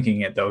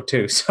overthinking it though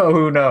too. So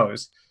who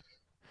knows?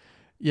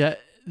 Yeah,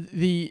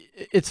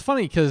 it's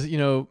funny because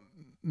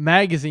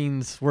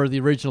magazines were the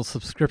original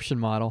subscription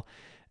model,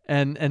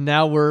 and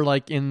now we're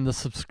like in the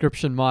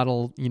subscription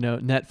model,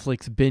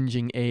 Netflix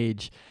binging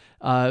age.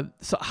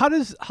 So how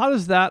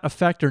does that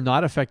affect or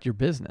not affect your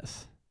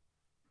business?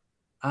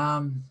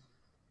 Um,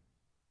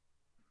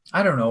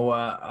 I don't know.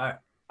 I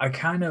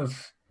kind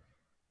of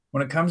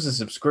when it comes to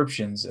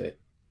subscriptions, it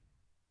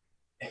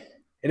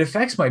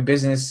affects my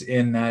business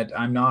in that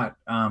I'm not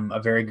a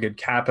very good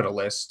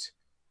capitalist.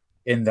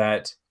 In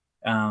that,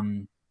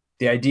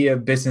 the idea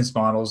of business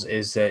models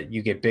is that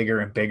you get bigger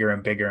and bigger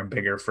and bigger and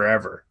bigger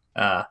forever.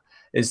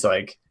 Is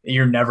like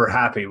you're never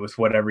happy with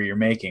whatever you're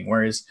making.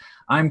 Whereas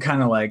I'm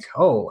kind of like,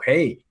 oh,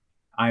 hey,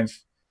 I've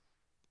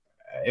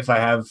if I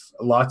have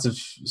lots of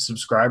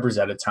subscribers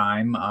at a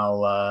time,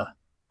 I'll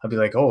be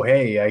like, oh,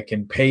 hey, I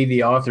can pay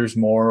the authors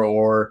more,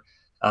 or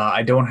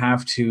I don't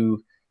have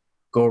to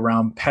go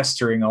around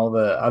pestering all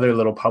the other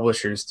little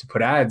publishers to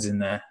put ads in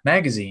the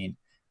magazine.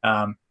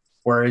 Um,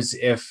 Whereas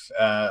if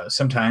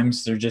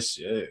sometimes there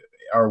just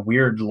are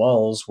weird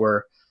lulls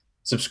where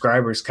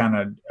subscribers kind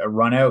of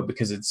run out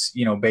because it's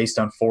based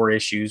on 4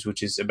 issues,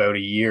 which is about a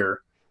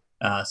year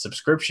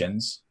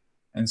subscriptions,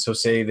 and so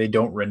say they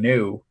don't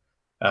renew.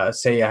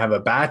 Say I have a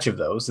batch of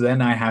those,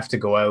 then I have to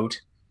go out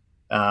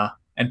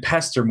and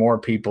pester more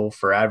people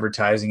for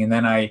advertising, and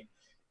then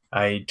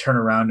I turn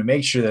around to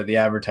make sure that the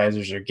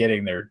advertisers are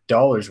getting their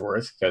dollars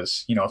worth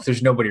because if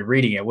there's nobody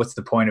reading it, what's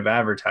the point of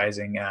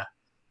advertising?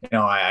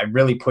 I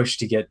really push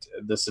to get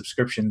the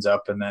subscriptions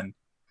up, and then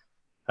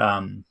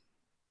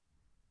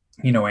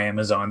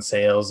Amazon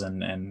sales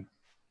and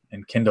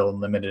Kindle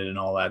Unlimited and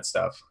all that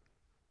stuff.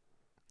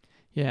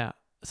 Yeah.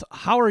 So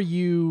how are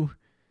you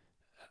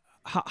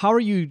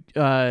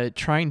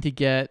trying to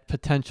get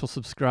potential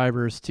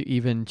subscribers to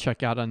even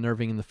check out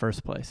Unnerving in the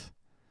first place?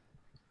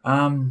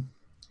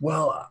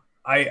 Well,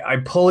 I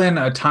pull in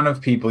a ton of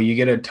people. You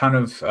get a ton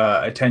of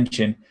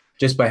attention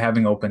just by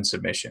having open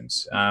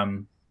submissions.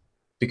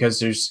 Because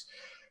there's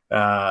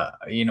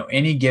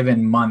any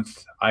given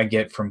month I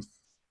get from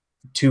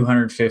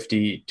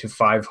 250 to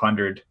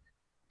 500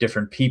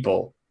 different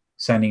people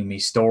sending me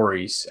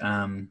stories,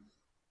 and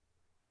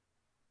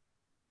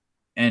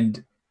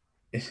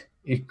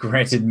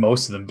granted,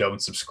 most of them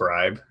don't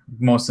subscribe.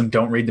 Most of them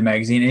don't read the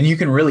magazine. And you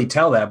can really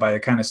tell that by the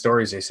kind of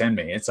stories they send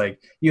me. It's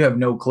like, you have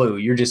no clue.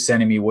 You're just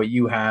sending me what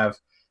you have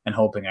and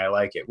hoping I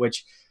like it,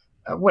 which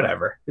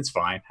whatever, it's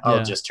fine.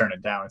 I'll just turn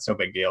it down. It's no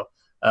big deal.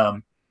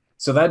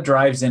 So that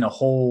drives in a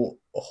whole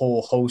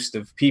host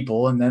of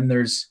people. And then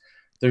there's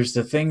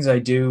the things I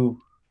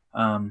do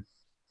on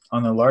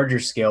the larger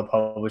scale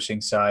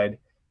publishing side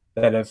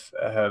that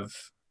have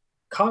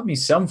caught me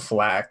some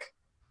flack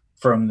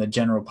from the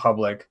general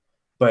public,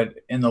 but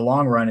in the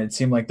long run, it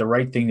seemed like the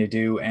right thing to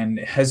do, and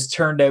has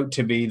turned out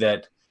to be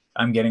that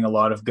I'm getting a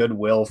lot of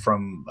goodwill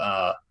from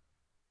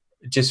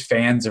just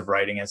fans of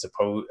writing of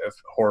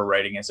horror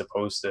writing, as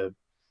opposed to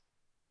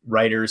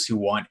writers who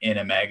want in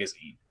a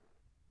magazine.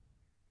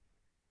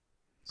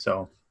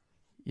 So,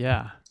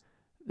 yeah,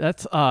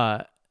 that's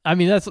I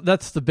mean,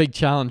 that's the big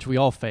challenge we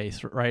all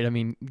face, right? I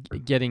mean,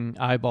 getting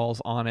eyeballs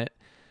on it.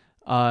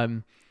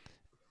 I'm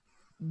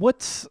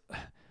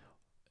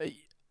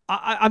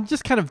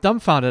just kind of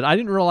dumbfounded. I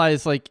didn't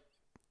realize like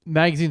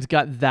magazines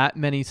got that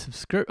many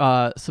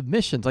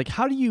submissions. Like,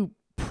 how do you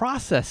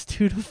process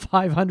 200 to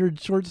 500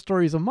 short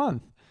stories a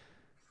month?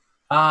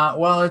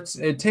 Well,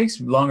 it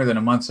takes longer than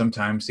a month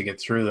sometimes to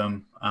get through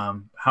them.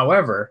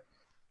 However,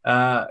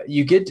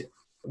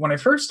 when I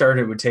first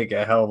started, it would take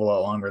a hell of a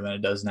lot longer than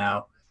it does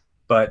now.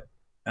 But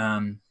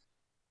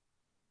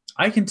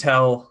I can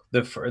tell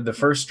the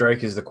first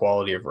strike is the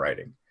quality of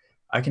writing.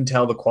 I can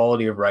tell the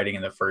quality of writing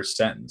in the first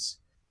sentence.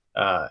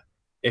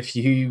 If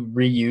you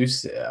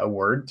reuse a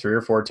word 3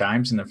 or 4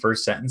 times in the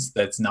first sentence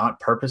that's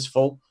not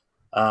purposeful,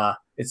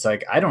 it's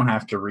like, I don't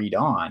have to read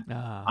on.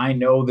 I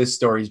know this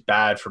story's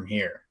bad from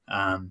here.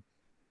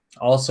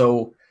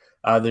 Also,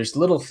 there's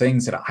little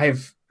things that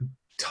I've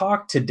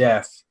talked to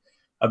death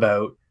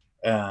about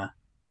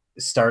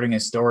starting a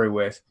story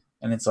with,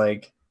 and it's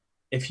like,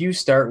 if you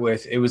start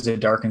with, "It was a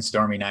dark and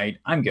stormy night,"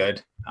 I'm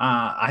good.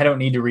 I don't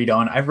need to read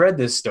on. I've read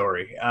this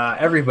story.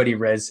 Everybody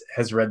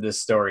has read this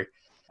story.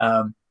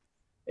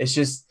 It's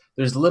just,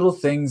 there's little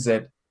things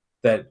that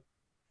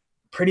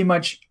pretty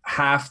much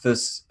half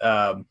this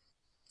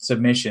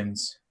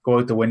submissions go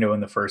out the window in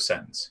the first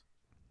sentence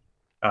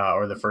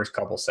or the first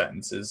couple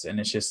sentences. And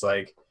it's just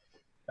like,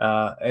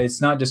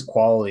 it's not just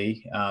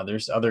quality.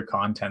 There's other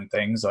content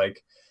things,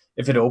 like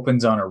if it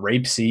opens on a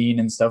rape scene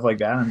and stuff like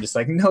that, I'm just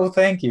like, no,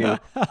 thank you.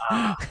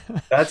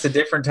 That's a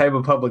different type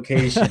of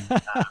publication.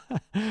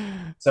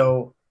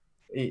 So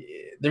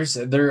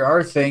there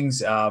are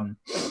things. And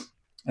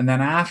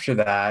then after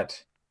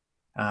that,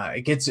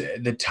 it gets,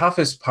 the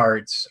toughest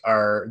parts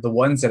are the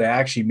ones that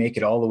actually make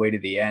it all the way to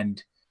the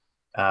end,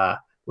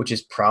 which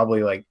is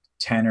probably like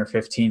 10 or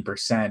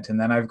 15%. And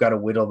then I've got to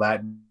whittle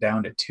that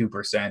down to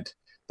 2%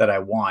 that I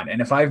want.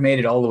 And if I've made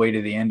it all the way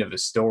to the end of a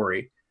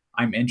story,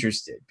 I'm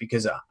interested,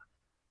 because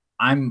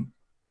I'm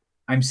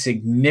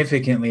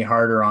significantly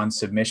harder on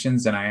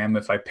submissions than I am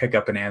if I pick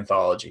up an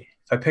anthology.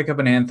 If I pick up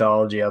an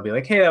anthology, I'll be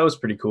like, hey, that was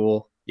pretty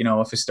cool,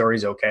 if a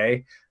story's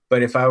okay.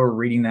 But if I were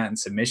reading that in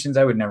submissions,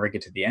 I would never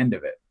get to the end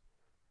of it.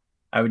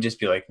 I would just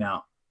be like,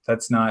 no,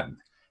 that's not,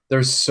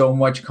 there's so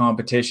much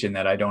competition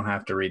that I don't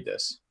have to read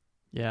this.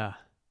 Yeah.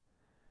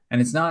 And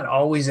it's not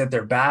always that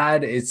they're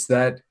bad. It is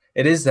that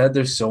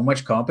there's so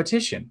much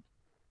competition.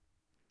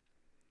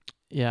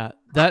 Yeah.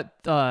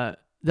 That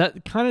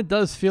kind of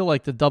does feel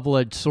like the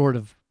double-edged sword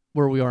of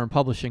where we are in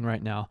publishing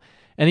right now.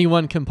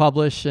 Anyone can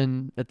publish,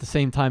 and at the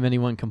same time,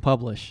 anyone can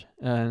publish.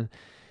 And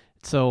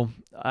so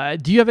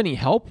do you have any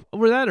help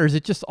over that, or is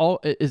it just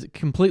is it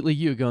completely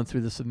you going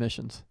through the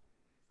submissions?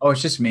 Oh,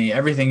 it's just me.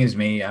 Everything is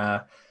me.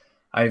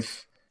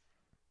 I've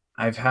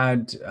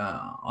had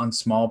on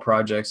small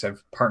projects,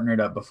 I've partnered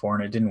up before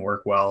and it didn't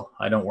work well.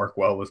 I don't work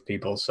well with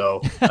people,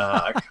 so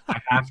I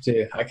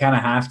kind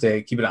of have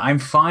to keep it. I'm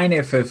fine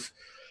if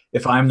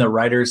I'm the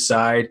writer's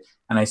side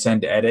and I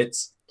send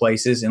edits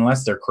places,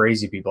 unless they're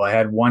crazy people. I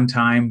had one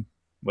time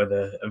with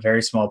a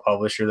very small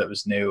publisher that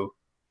was new,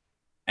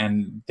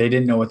 and they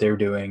didn't know what they were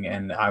doing,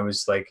 and I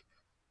was like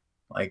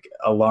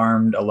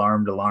alarmed.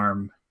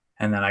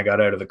 And then I got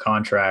out of the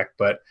contract,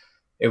 but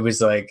it was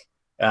like,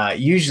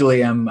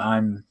 usually I'm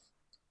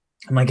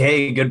like,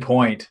 hey, good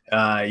point.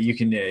 You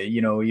can,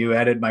 you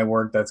edit my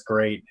work. That's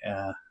great.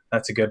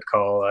 That's a good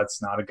call.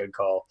 That's not a good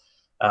call.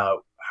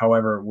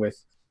 However,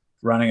 with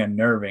running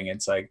unnerving,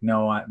 it's like,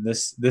 no,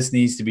 this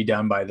needs to be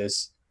done by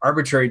this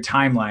arbitrary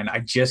timeline I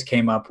just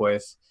came up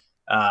with.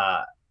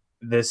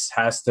 This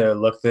has to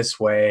look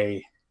this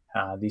way.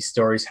 These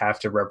stories have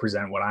to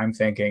represent what I'm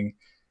thinking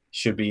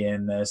should be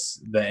in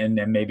this, and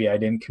maybe I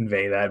didn't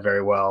convey that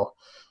very well.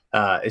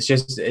 It's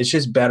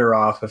just better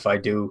off if I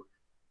do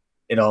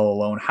it all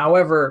alone.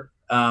 However,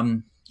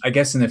 I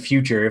guess in the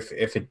future,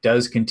 if it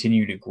does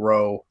continue to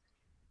grow,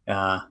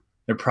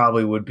 there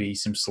probably would be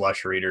some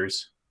slush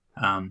readers,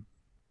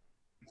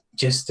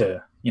 just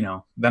to,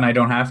 then I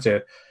don't have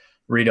to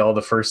read all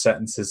the first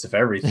sentences of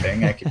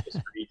everything. I could just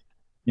read,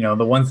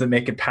 the ones that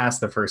make it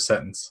past the first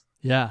sentence.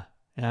 Yeah.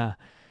 Yeah.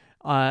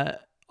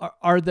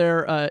 Are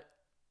there,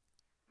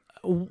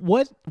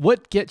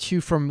 what gets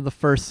you from the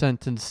first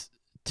sentence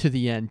to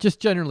the end, just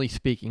generally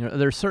speaking? Are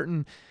there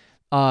certain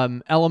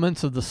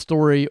elements of the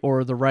story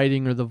or the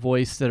writing or the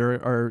voice that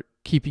are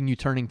keeping you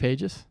turning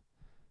pages?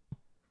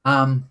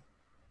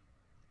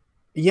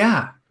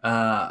 Yeah.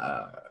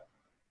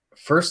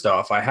 First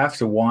off, I have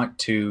to want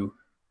to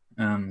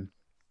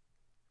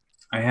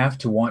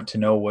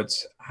know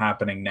what's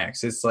happening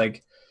next. It's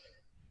like,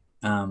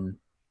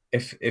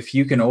 if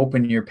you can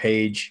open your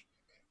page,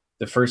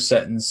 the first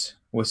sentence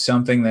with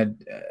something that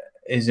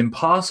is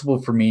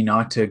impossible for me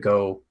not to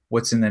go,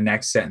 what's in the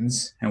next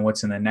sentence and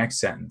what's in the next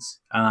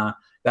sentence.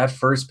 That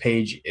first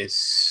page is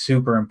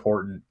super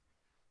important.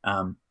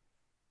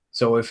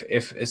 So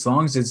if as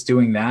long as it's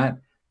doing that,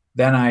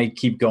 then I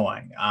keep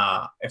going.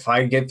 If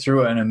I get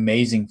through an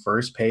amazing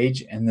first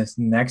page and this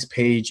next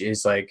page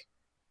is like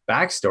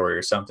backstory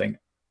or something,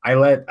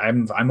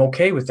 I'm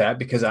okay with that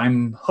because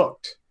I'm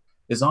hooked.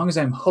 As long as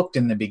I'm hooked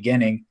in the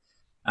beginning,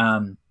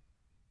 and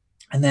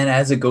then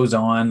as it goes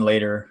on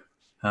later,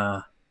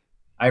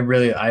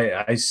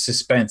 I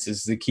suspense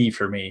is the key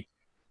for me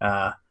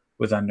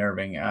with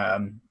Unnerving.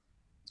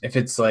 If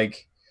it's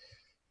like,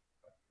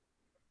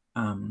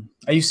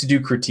 I used to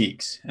do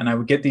critiques, and I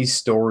would get these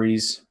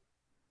stories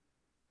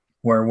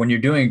where when you're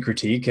doing a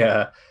critique,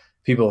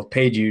 people have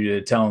paid you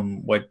to tell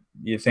them what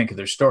you think of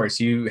their story,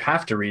 so you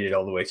have to read it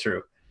all the way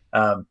through.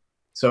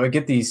 So I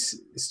get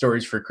these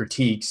stories for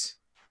critiques,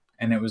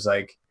 and it was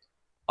like,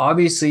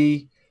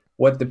 obviously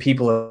what the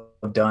people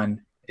have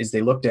done is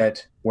they looked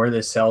at where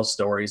this sells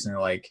stories, and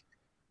they're like,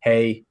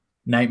 hey,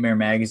 Nightmare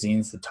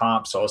Magazine's the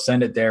top, so I'll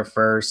send it there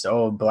first.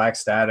 Oh, Black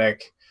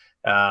Static,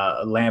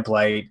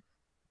 Lamplight,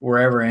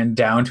 wherever, and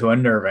down to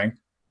Unnerving.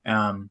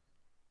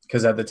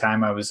 Because at the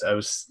time I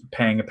was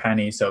paying a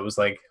penny, so it was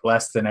like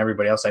less than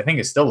everybody else. I think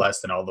it's still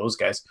less than all those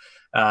guys.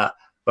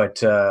 But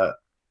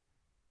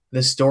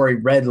the story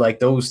read like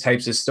those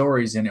types of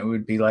stories, and it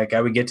would be like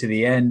I would get to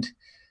the end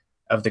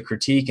of the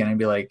critique, and I'd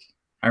be like,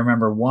 I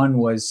remember one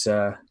was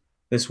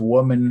this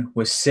woman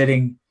was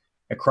sitting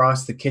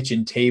across the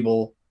kitchen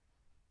table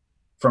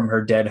from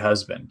her dead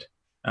husband.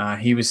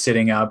 He was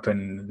sitting up,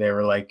 and they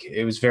were like,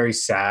 it was very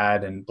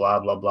sad and blah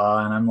blah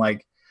blah. And I'm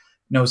like,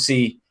 no,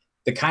 see,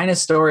 the kind of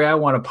story I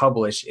want to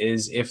publish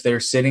is if they're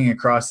sitting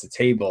across the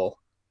table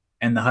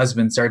and the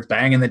husband starts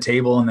banging the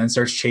table and then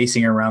starts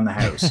chasing her around the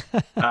house.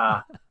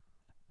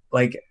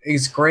 Like,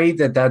 it's great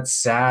that that's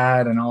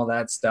sad and all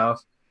that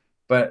stuff,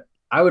 but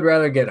I would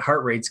rather get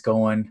heart rates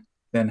going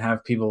than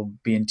have people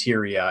being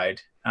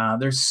teary-eyed.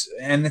 And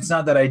it's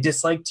not that I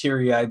dislike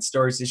teary-eyed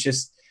stories. It's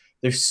just,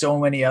 there's so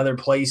many other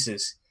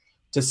places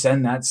to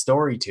send that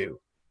story to.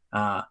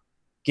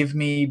 Give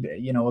me,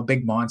 a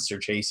big monster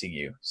chasing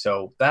you.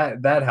 So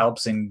that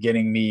helps in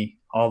getting me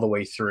all the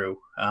way through.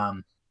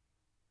 And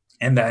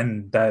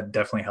then that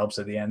definitely helps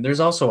at the end. There's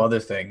also other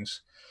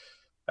things.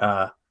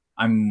 I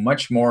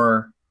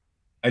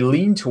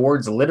lean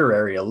towards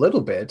literary a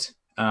little bit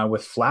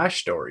with flash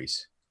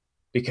stories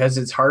because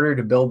it's harder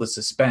to build the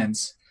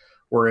suspense,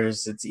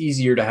 whereas it's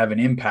easier to have an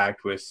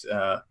impact with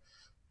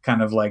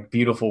kind of like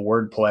beautiful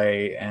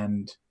wordplay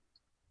and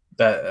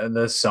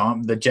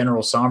the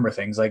general somber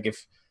things. Like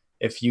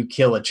if you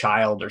kill a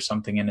child or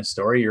something in a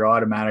story,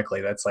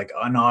 that's like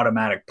an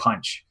automatic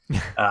punch.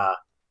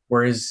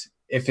 Whereas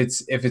if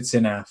it's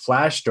in a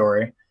flash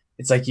story,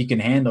 it's like you can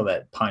handle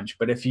that punch.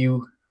 But if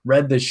you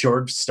read the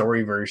short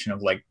story version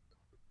of, like,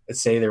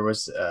 say there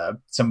was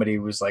somebody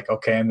who was like,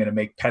 okay, I'm going to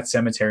make Pet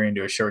Sematary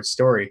into a short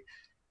story,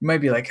 you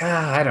might be like,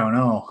 I don't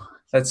know,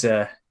 that's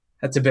a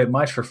bit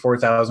much for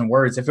 4,000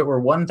 words. If it were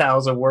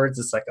 1,000 words,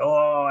 it's like,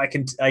 oh, I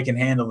can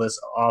handle this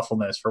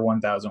awfulness for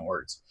 1,000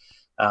 words.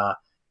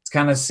 It's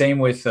kind of the same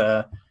with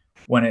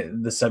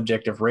when the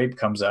subject of rape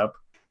comes up,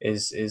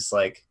 is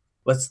like,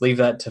 let's leave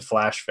that to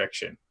flash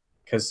fiction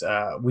because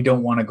we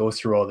don't want to go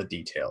through all the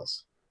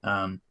details.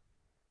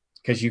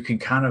 Because you can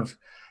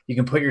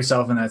put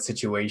yourself in that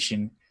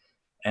situation,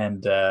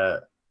 and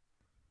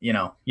you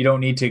don't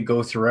need to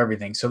go through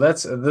everything. So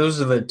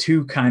those are the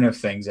two kind of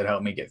things that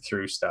help me get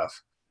through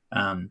stuff.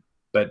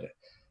 But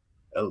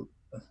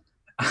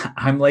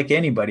I'm like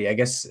anybody, I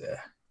guess.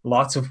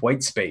 Lots of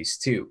white space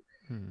too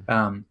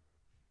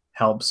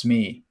helps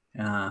me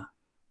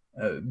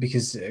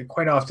because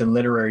quite often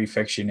literary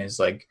fiction is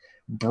like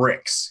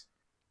bricks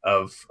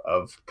of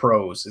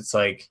prose. It's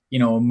like,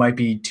 it might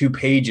be 2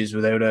 pages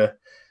without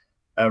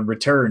a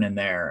return in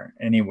there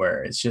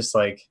anywhere. It's just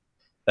like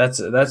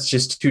that's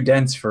just too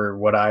dense for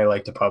what I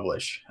like to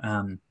publish.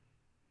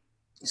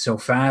 So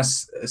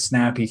fast,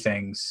 snappy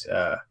things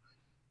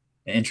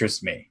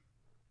interest me.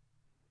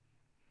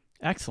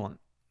 Excellent.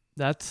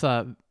 That's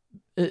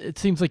it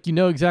seems like you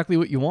know exactly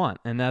what you want,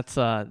 and that's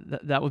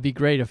that would be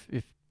great if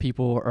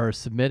people are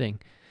submitting.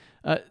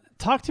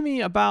 Talk to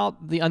me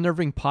about the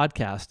Unnerving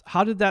podcast.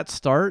 How did that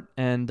start,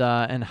 and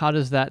how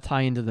does that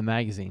tie into the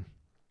magazine?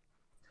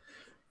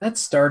 That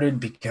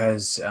started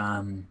because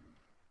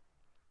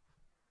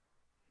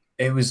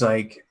it was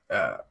like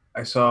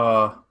I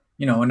saw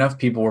enough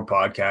people were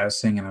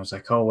podcasting, and I was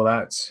like, oh well,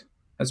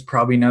 that's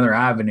probably another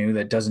avenue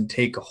that doesn't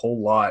take a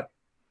whole lot.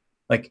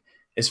 Like,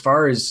 as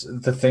far as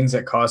the things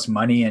that cost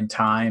money and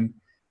time,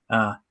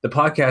 The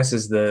podcast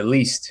is the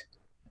least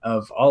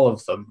of all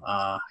of them.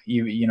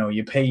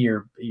 You pay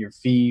your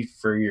fee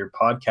for your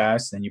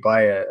podcast, and you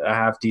buy a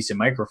half decent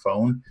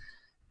microphone,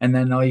 and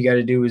then all you got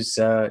to do is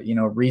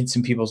read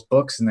some people's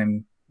books and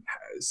then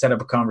set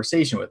up a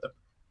conversation with them.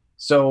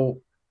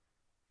 So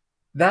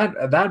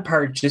that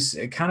part just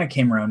kind of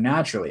came around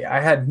naturally. I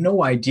had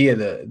no idea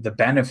the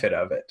benefit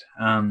of it.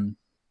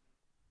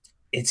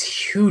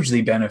 It's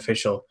hugely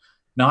beneficial,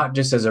 not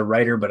just as a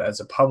writer, but as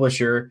a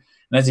publisher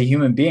and as a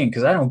human being,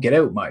 because I don't get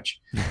out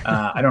much.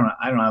 I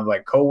don't have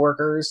like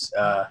coworkers.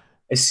 I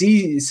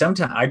see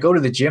sometimes I go to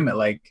the gym at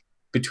like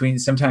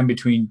sometime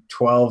between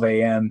 12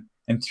 a.m.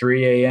 and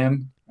 3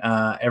 a.m.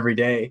 Every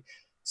day.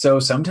 So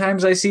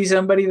sometimes I see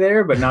somebody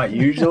there, but not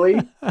usually.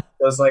 So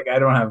it's like I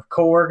don't have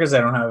coworkers.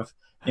 I don't have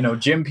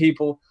gym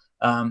people.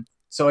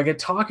 So I get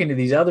talking to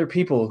these other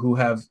people who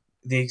have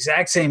the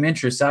exact same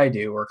interests I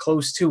do or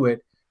close to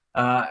it.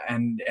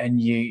 And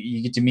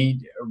you get to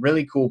meet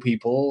really cool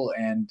people,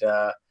 and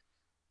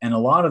a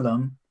lot of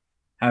them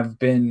have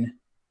been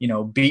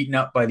beaten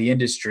up by the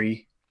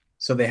industry,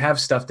 so they have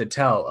stuff to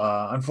tell.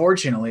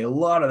 Unfortunately, a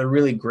lot of the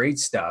really great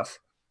stuff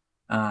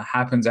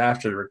happens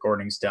after the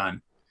recording's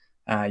done.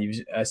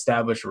 You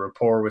establish a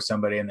rapport with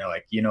somebody, and they're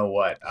like, you know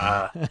what,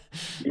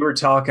 you were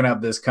talking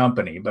up this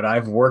company, but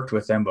I've worked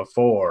with them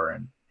before,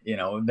 and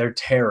they're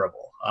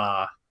terrible.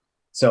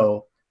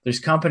 So there's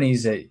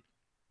companies that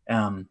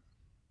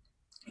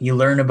you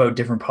learn about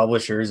different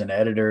publishers and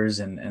editors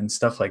and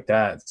stuff like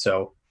that.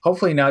 So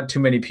hopefully not too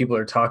many people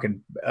are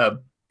talking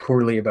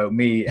poorly about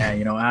me,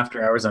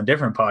 after hours on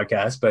different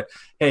podcasts, but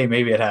hey,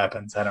 maybe it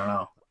happens. I don't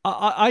know.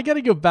 I got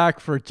to go back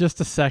for just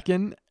a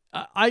second.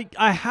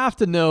 I have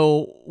to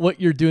know what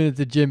you're doing at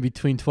the gym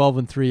between 12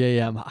 and 3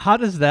 a.m. How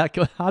does that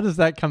go? How does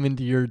that come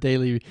into your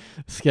daily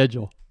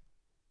schedule?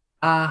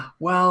 I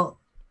know,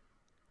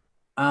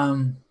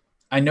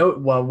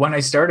 when I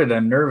started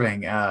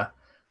unnerving, I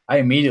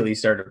immediately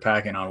started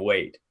packing on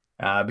weight,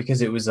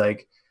 because it was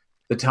like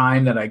the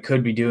time that I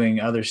could be doing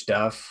other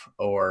stuff,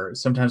 or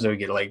sometimes I would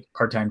get like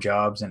part-time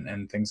jobs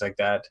and things like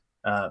that.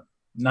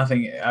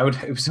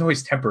 It was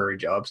always temporary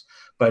jobs,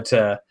 but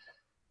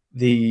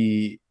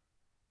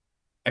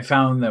I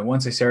found that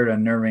once I started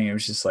unnerving, it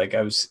was just like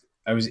I was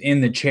in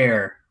the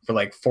chair for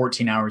like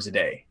 14 hours a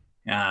day,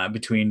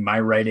 between my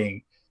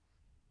writing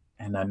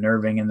and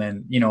unnerving. And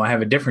then, I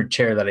have a different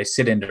chair that I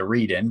sit in to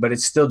read in, but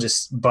it's still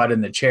just butt in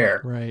the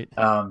chair. Right.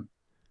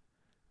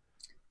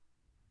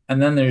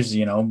 And then there's,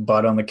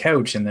 butt on the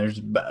couch, and there's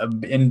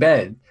in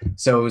bed.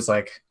 So it was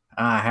like,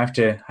 I have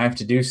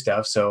to do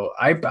stuff. So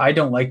I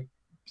don't like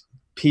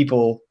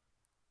people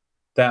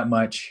that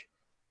much,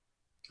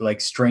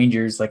 like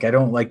strangers. Like I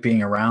don't like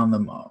being around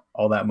them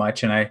all that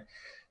much. And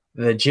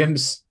the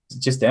gym's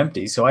just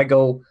empty. So I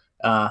go,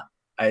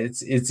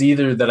 it's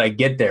either that I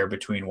get there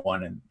between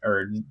 12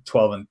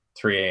 and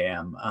 3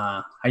 a.m.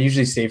 I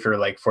usually stay for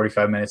like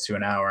 45 minutes to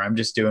an hour. I'm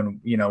just doing,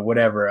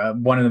 whatever.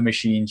 One of the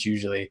machines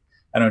usually.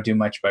 I don't do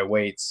much by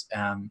weights.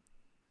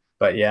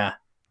 But yeah,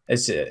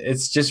 it's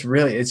just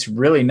it's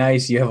really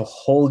nice. You have a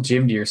whole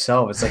gym to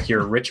yourself. It's like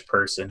you're a rich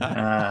person.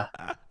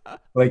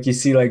 Like you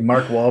see like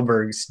Mark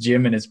Wahlberg's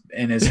gym in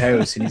his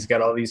house, and he's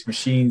got all these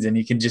machines, and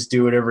he can just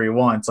do whatever he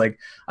wants. Like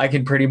I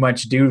can pretty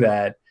much do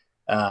that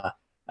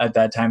at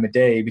that time of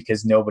day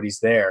because nobody's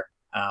there.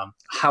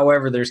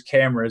 However, there's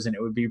cameras, and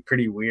it would be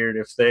pretty weird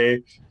if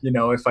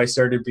if I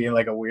started being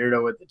like a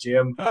weirdo at the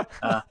gym.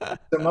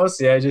 So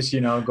mostly I just,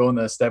 go on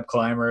the step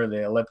climber,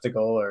 the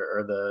elliptical,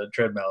 or the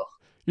treadmill.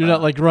 You're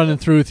not like running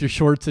through with your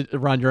shorts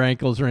around your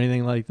ankles or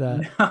anything like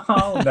that.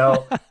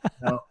 No.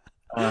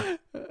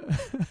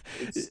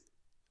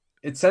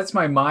 It sets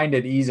my mind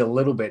at ease a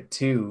little bit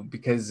too,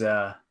 because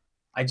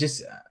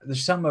there's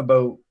something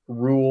about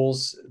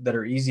rules that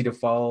are easy to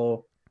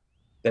follow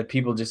that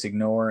people just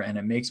ignore, and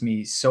it makes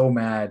me so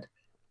mad.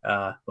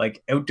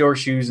 Like outdoor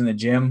shoes in the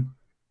gym,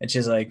 it's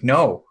just like,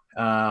 no,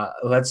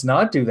 let's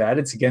not do that.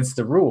 It's against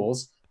the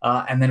rules.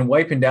 And then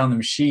wiping down the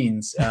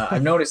machines.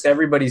 I've noticed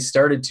everybody's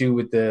started to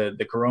with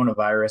the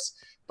coronavirus,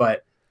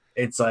 but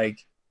it's like,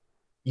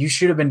 you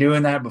should have been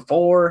doing that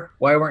before.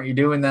 Why weren't you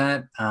doing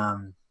that?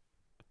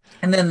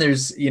 And then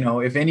there's,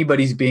 if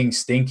anybody's being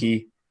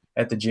stinky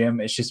at the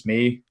gym, it's just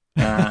me.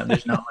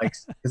 There's not like,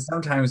 because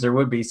sometimes there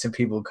would be some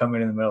people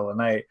coming in the middle of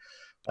the night,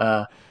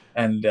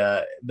 and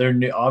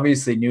they're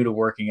obviously new to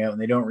working out,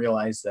 and they don't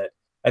realize that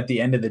at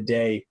the end of the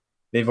day,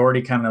 they've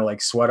already kind of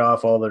like sweat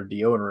off all their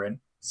deodorant.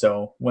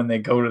 So when they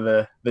go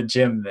to the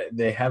gym,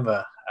 they have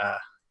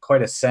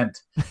quite a scent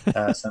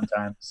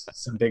sometimes,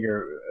 some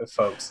bigger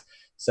folks.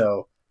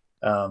 So,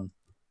 the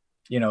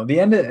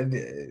end of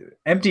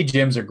empty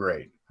gyms are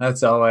great.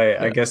 That's all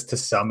I guess, to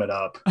sum it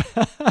up.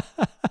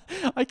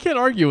 I can't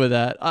argue with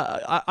that.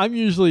 I'm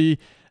usually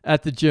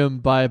at the gym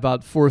by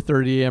about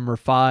 4:30 a.m. or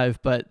 5,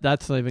 but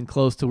that's not even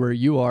close to where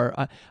you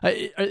are.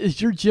 Is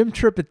your gym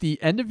trip at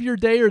the end of your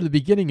day or the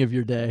beginning of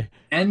your day?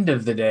 End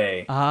of the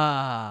day.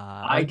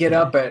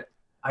 Okay.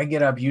 I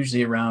get up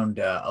usually around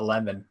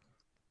 11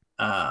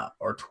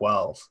 or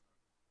 12.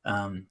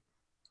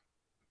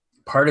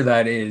 Part of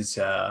that is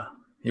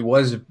it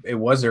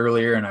was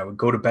earlier, and I would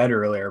go to bed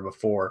earlier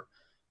before,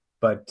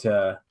 but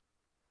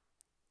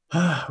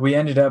we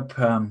ended up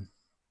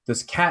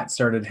this cat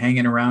started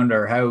hanging around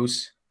our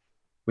house.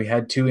 We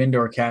had 2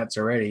 indoor cats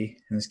already,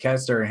 and this cat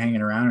started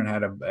hanging around and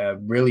had a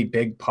really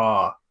big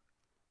paw.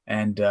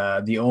 And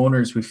the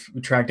owners, we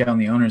tracked down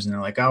the owners, and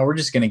they're like, "Oh, we're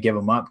just going to give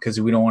him up because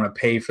we don't want to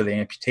pay for the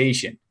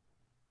amputation."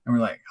 And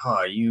we're like,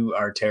 "Oh, you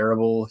are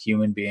terrible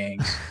human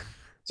beings."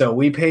 So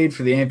we paid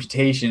for the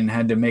amputation and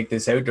had to make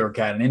this outdoor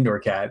cat an indoor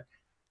cat,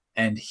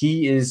 and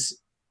he is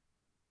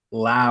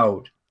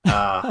loud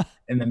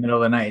in the middle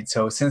of the night.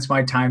 So since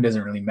my time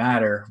doesn't really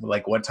matter,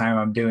 like what time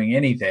I'm doing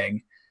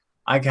anything,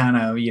 I kind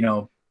of,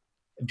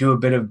 do a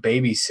bit of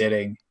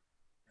babysitting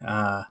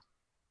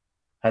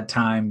at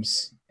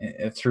times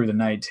through the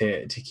night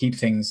to keep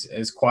things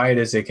as quiet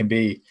as they can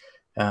be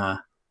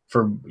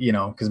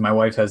because my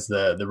wife has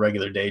the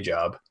regular day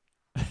job.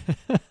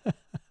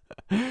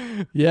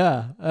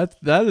 Yeah,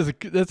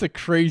 that's a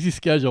crazy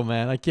schedule,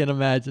 man. I can't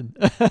imagine.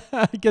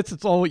 I guess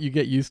it's all what you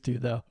get used to,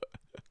 though.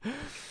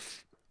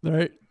 All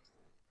right,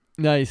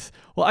 nice.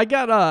 Well,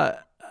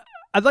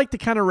 I'd like to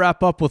kind of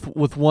wrap up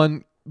with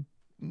one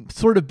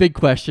sort of big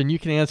question. You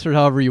can answer it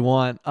however you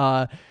want.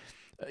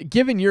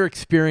 Given your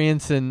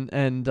experience and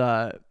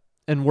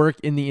work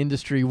in the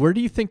industry, where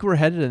do you think we're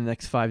headed in the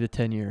next 5 to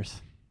 10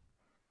 years?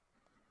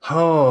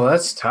 Oh,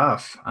 that's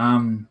tough.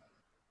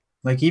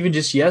 Like even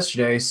just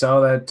yesterday, I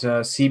saw that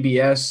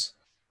CBS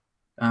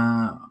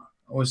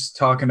was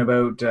talking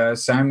about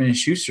Simon and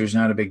Schuster's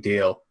not a big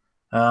deal.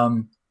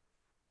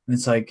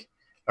 It's like,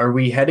 are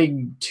we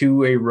heading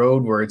to a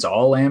road where it's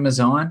all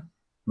Amazon?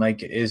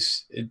 Like,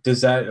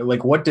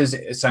 what does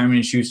Simon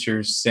and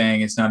Schuster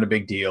saying it's not a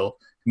big deal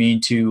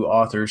mean to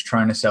authors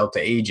trying to sell to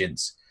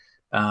agents?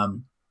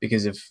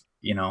 Because if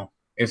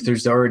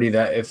there's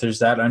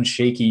that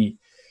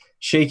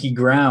shaky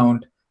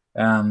ground,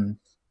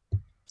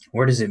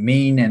 what does it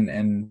mean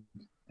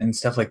and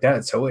stuff like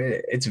that? So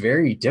it's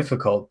very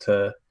difficult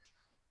to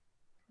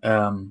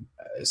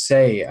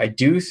say. I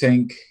do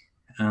think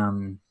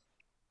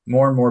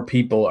more and more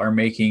people are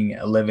making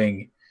a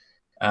living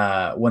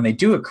when they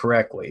do it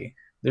correctly.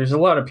 There's a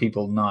lot of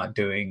people not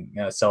doing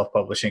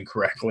self-publishing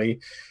correctly,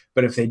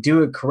 but if they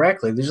do it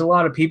correctly, there's a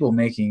lot of people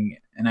making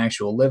an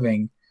actual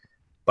living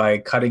by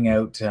cutting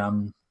out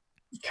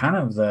kind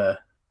of the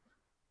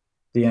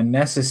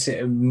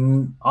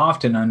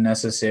often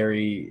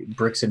unnecessary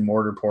bricks and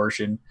mortar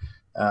portion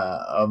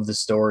of the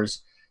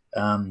stores.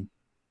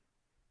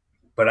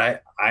 But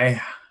I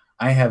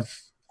have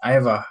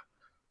a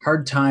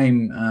hard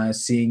time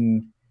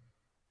seeing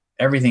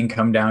everything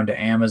come down to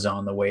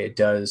Amazon the way it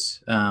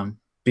does,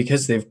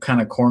 because they've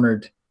kind of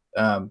cornered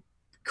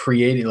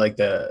creating like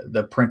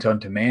the print on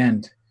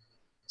demand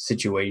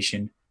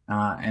situation.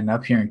 And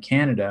up here in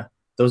Canada,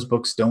 those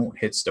books don't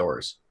hit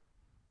stores.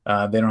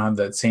 They don't have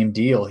that same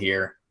deal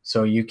here.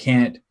 So you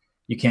can't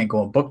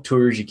go on book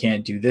tours. You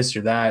can't do this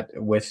or that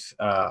with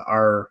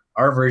our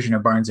version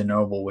of Barnes and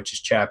Noble, which is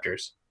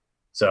Chapters.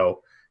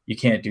 So you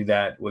can't do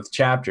that with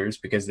Chapters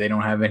because they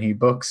don't have any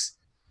books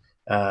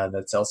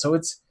that sell. So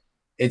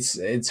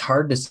it's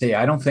hard to say.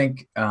 I don't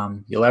think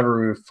you'll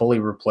ever fully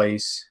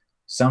replace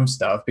some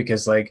stuff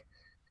because, like,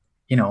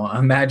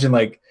 imagine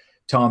like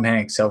Tom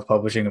Hanks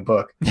self-publishing a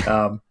book.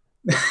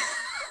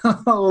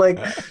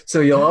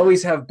 So you'll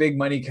always have big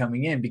money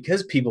coming in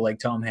because people like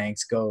Tom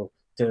Hanks go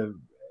to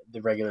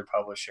the regular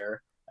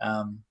publisher,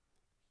 and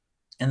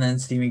then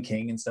Stephen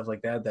King and stuff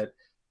like that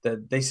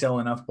they sell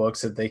enough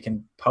books that they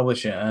can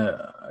publish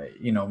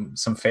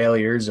some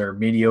failures or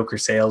mediocre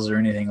sales or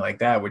anything like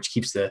that, which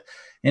keeps the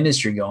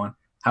industry going.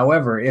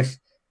 However, if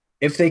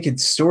they could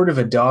sort of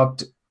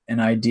adopt an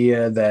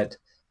idea that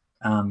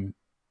kind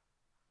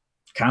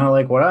of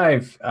like what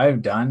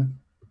I've done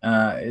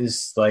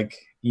is like,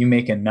 you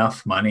make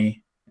enough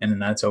money and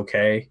that's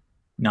okay.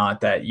 Not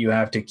that you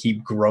have to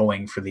keep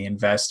growing for the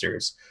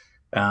investors.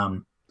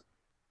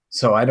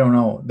 So I don't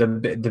know,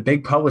 the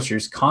big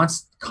publishers,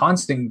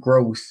 constant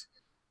growth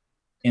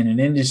in an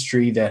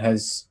industry that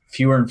has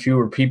fewer and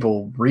fewer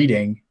people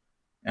reading.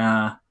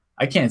 I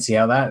can't see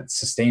how that's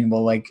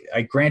sustainable. Like,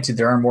 granted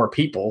there are more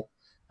people,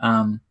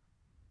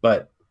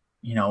 but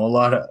a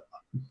lot of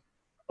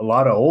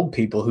old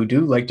people who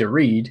do like to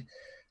read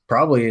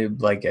probably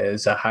like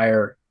is a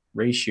higher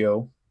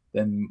ratio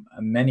than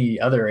many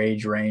other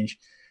age range.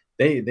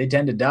 They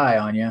tend to die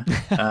on you.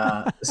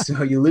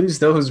 So you lose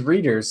those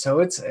readers. So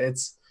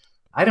it's,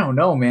 I don't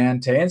know, man.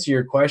 To answer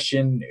your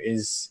question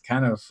is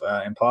kind of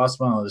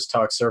impossible. I'll just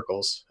talk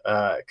circles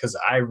because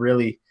I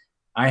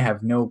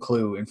have no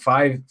clue. In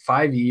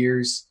five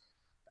years,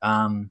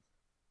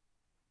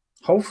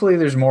 hopefully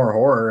there's more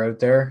horror out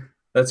there.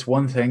 That's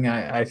one thing.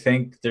 I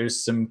think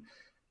there's some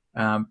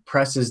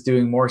press is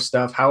doing more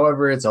stuff.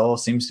 However, it's all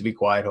seems to be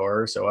quiet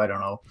horror. So I don't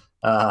know.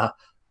 But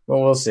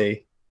we'll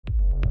see.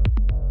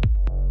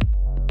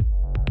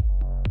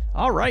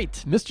 All right,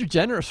 Mr.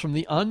 Generous from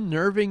the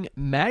Unnerving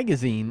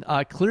magazine.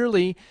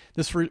 Clearly,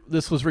 this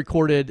was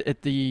recorded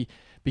at the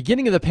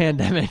beginning of the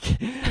pandemic,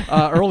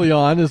 early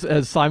on,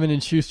 as Simon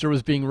 & Schuster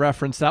was being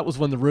referenced, that was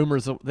when the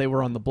rumors that they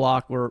were on the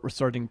block were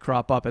starting to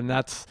crop up, and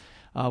that's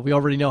we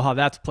already know how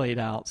that's played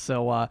out.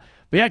 So,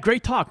 but yeah,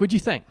 great talk. What'd you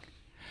think?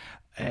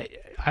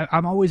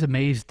 I'm always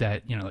amazed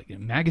that, like,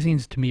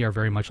 magazines to me are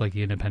very much like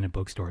the independent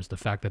bookstores. The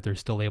fact that they're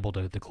still able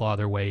to claw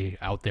their way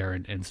out there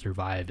and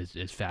survive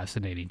is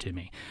fascinating to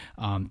me.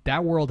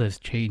 That world has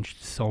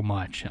changed so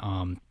much.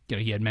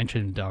 He had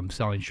mentioned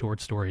selling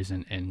short stories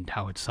and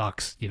how it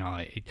sucks,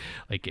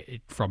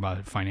 from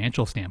a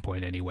financial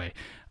standpoint anyway.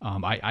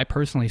 I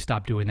personally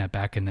stopped doing that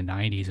back in the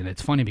 90s, and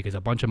it's funny because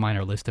a bunch of mine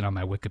are listed on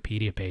my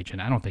Wikipedia page,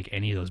 and I don't think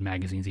any of those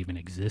magazines even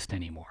exist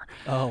anymore.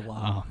 Oh,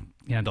 wow.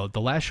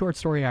 The last short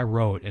story I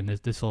wrote, and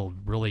this will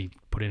really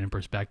put it in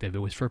perspective, it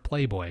was for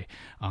Playboy.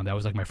 That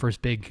was like my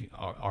first big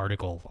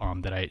article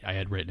that I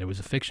had written. It was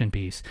a fiction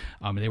piece.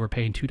 They were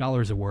paying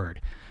 $2 a word.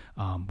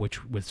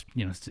 Which was,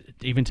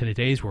 even to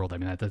today's world, I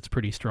mean, that's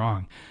pretty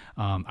strong.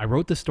 I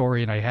wrote the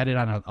story and I had it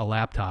on a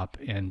laptop,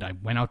 and I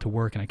went out to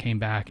work and I came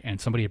back and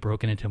somebody had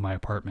broken into my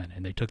apartment,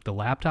 and they took the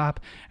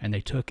laptop and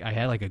I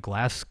had like a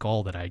glass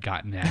skull that I had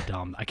gotten at,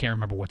 I can't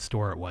remember what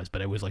store it was,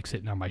 but it was like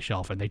sitting on my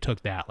shelf, and they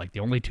took that, like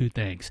the only two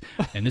things.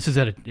 And this is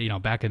at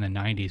back in the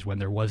 90s when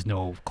there was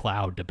no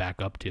cloud to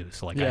back up to.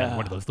 So I had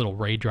one of those little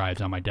RAID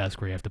drives on my desk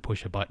where you have to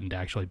push a button to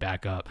actually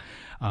back up.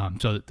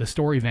 So the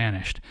story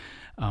vanished.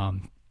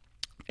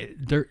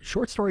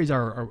 Short stories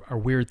are a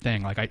weird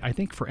thing. Like I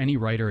think for any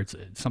writer, it's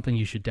something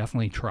you should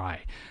definitely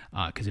try,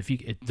 because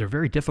they're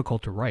very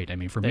difficult to write. I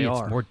mean, for me,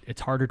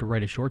 it's harder to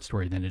write a short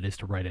story than it is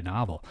to write a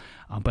novel.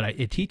 But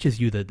it teaches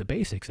you the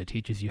basics. It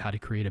teaches you how to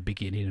create a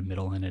beginning, a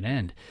middle, and an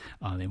end.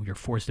 And when you're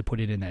forced to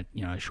put it in that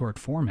a short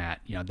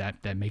format,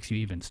 that makes you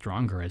even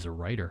stronger as a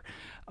writer,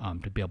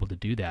 to be able to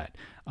do that.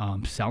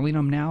 Selling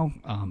them now,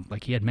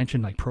 like he had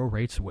mentioned, like pro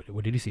rates.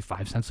 What did he say?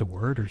 5 cents a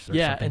word or something?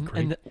 Yeah,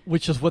 and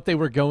which is what they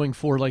were going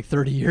for like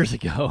 30 years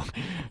ago.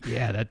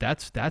 Yeah,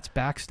 that's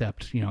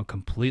backstepped,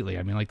 completely.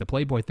 I mean, like the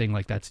Playboy thing,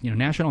 like that's,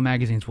 national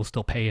magazines will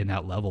still pay in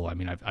that level. I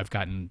mean, I've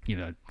gotten,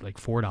 like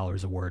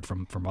 $4 a word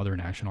from other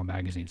national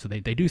magazines. So they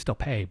do still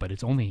pay, but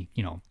it's only,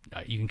 you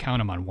can count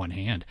them on one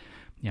hand,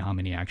 how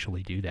many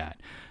actually do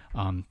that.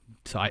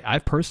 So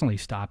I've personally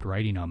stopped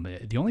writing them.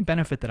 The only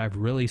benefit that I've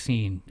really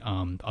seen,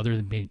 other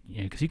than being,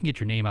 because you can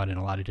get your name out in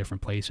a lot of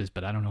different places,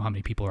 but I don't know how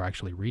many people are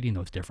actually reading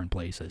those different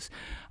places.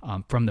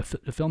 From the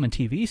film and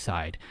TV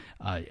side,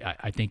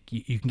 I think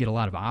you can get a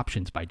lot of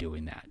options by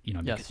doing that,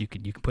 because you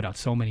can put out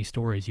so many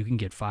stories. You can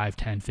get 5,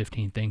 10,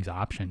 15 things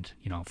optioned,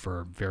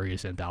 for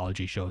various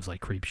anthology shows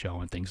like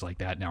Creepshow and things like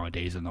that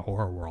nowadays in the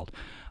horror world.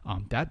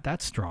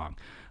 That's strong.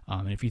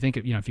 And if you think,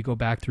 if you go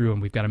back through,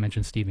 and we've got to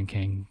mention Stephen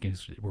King,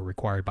 because we're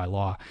required by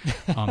law.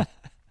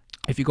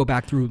 If you go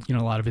back through, a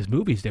lot of his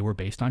movies, they were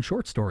based on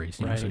short stories.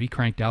 Right. So he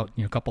cranked out,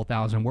 a couple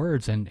thousand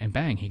words, and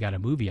bang, he got a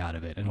movie out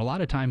of it. And a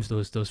lot of times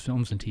those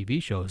films and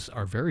TV shows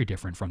are very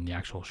different from the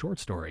actual short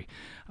story.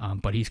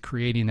 But he's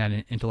creating that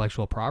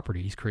intellectual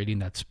property. He's creating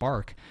that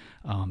spark,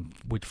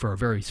 which for a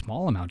very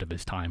small amount of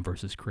his time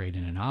versus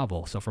creating a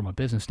novel. So from a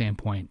business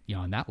standpoint,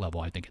 on that level,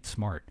 I think it's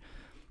smart.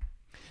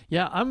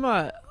 Yeah,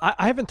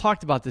 I haven't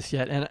talked about this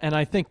yet, and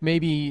I think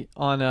maybe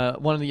on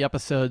one of the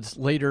episodes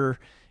later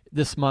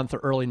this month or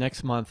early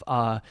next month,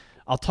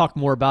 I'll talk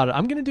more about it.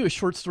 I'm going to do a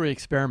short story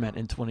experiment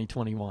in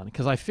 2021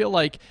 because I feel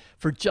like,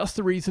 for just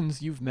the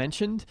reasons you've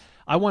mentioned,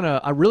 I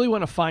really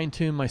want to fine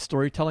tune my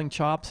storytelling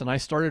chops. And I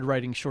started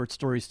writing short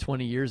stories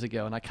 20 years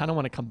ago, and I kind of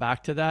want to come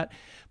back to that.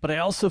 But I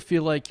also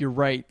feel like you're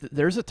right.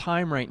 There's a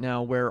time right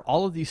now where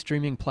all of these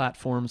streaming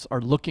platforms are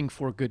looking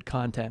for good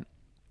content.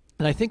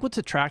 And I think what's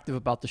attractive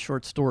about the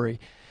short story,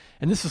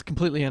 and this is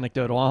completely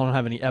anecdotal, I don't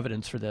have any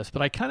evidence for this,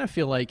 but I kind of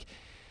feel like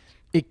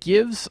it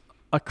gives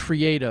a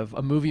creative,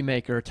 a movie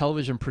maker, a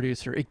television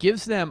producer, it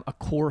gives them a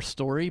core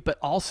story, but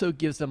also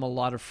gives them a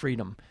lot of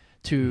freedom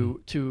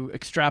to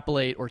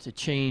extrapolate or to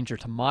change or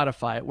to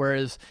modify it.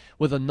 Whereas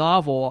with a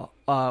novel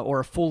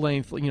or a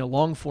full-length,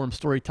 long-form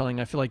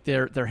storytelling, I feel like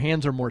their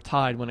hands are more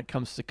tied when it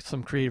comes to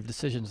some creative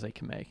decisions they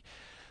can make.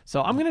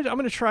 So I'm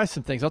gonna try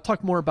some things. I'll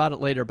talk more about it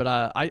later, but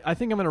I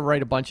think I'm gonna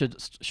write a bunch of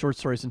short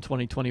stories in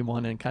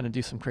 2021 and kind of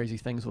do some crazy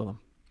things with them.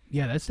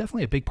 Yeah, that's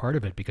definitely a big part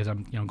of it, because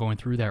I'm going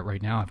through that right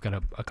now. I've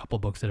got a couple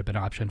books that have been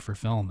optioned for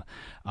film,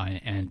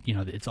 and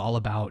it's all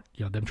about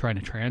them trying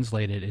to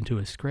translate it into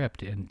a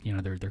script, and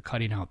they're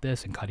cutting out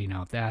this and cutting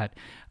out that,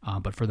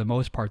 but for the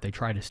most part they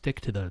try to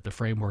stick to the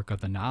framework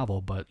of the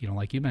novel. But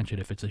like you mentioned,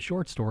 if it's a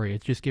short story,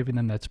 it's just giving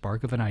them that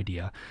spark of an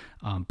idea,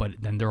 but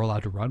then they're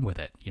allowed to run with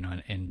it.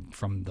 And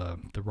from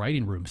the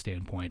writing room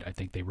standpoint, I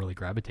think they really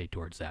gravitate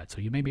towards that.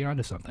 So you may be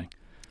onto something.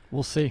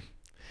 We'll see.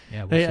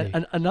 Yeah, we'll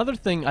see. Another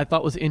thing I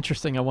thought was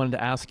interesting I wanted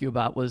to ask you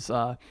about was,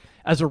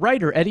 as a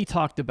writer, Eddie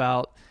talked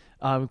about,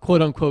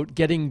 quote unquote,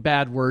 getting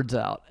bad words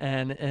out.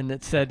 And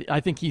it said, I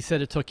think he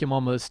said it took him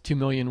almost 2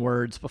 million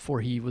words before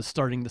he was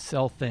starting to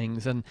sell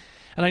things. And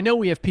I know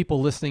we have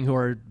people listening who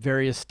are at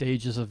various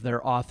stages of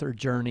their author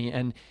journey,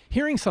 and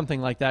hearing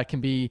something like that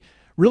can be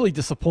really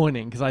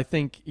disappointing, because I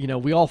think,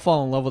 we all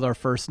fall in love with our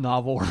first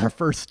novel or our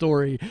first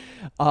story.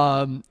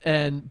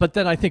 But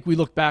then I think we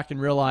look back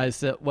and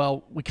realize that,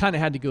 well, we kind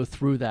of had to go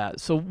through that.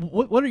 So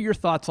what are your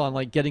thoughts on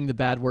like getting the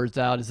bad words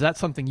out? Is that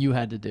something you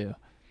had to do?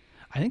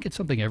 I think it's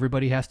something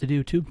everybody has to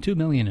do. 2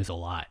 million is a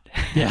lot.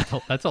 Yeah,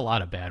 that's a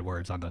lot of bad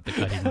words on the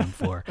cutting room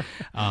floor.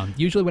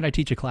 Usually when I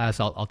teach a class,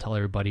 I'll tell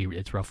everybody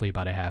it's roughly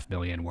about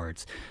 500,000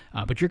 words.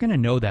 But you're going to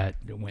know that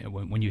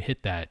when you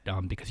hit that,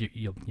 because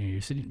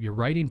your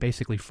writing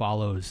basically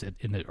follows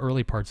in the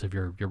early parts of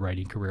your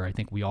writing career. I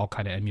think we all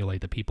kind of emulate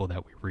the people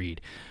that we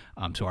read.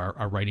 So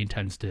our writing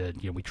tends to,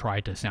 we try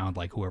to sound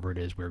like whoever it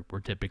is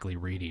we're typically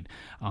reading.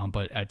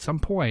 But at some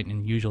point,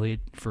 and usually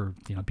for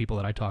people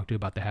that I talk to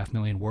about the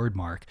 500,000 word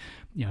mark,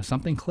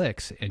 something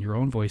clicks and your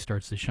own voice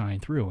starts to shine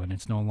through, and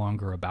it's no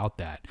longer about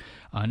that.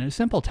 And a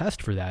simple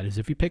test for that is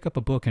if you pick up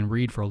a book and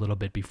read for a little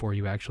bit before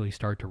you actually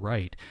start to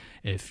write,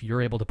 if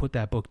you're able to put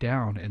that book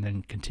down and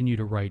then continue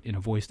to write in a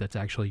voice that's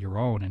actually your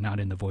own and not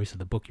in the voice of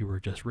the book you were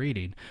just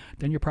reading,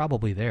 then you're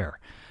probably there.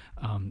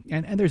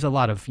 And there's a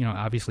lot of,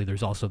 obviously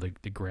there's also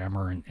the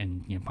grammar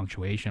and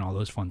punctuation, all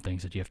those fun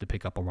things that you have to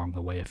pick up along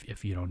the way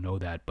if you don't know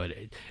that. But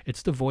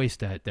it's the voice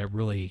that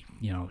really,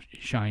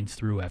 shines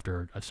through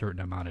after a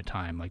certain amount of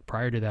time. Like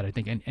prior to that, I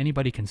think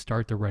anybody can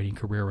start their writing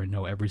career and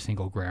know every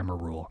single grammar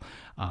rule.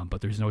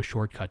 But there's no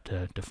shortcut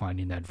to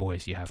finding that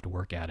voice. You have to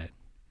work at it.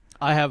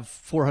 I have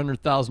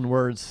 400,000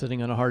 words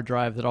sitting on a hard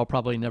drive that I'll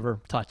probably never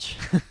touch.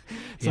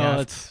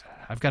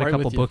 I've got a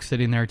couple books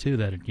sitting there too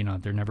that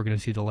they're never going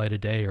to see the light of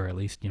day, or at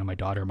least my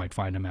daughter might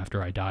find them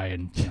after I die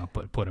and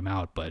put them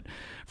out. But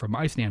from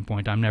my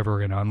standpoint, I'm never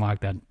going to unlock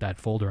that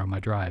folder on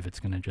my drive. It's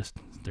going to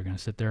they're going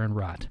to sit there and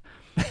rot.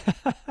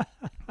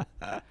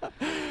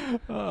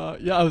 I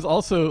was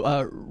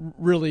also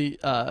really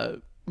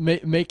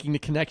making the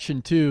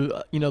connection to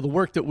the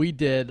work that we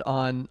did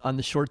on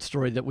the short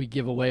story that we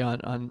give away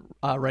on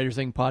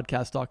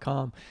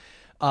writersinpodcast.com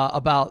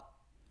about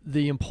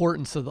the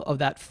importance of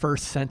that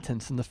first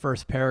sentence in the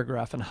first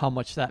paragraph and how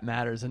much that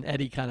matters. And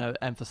Eddie kind of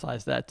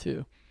emphasized that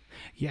too.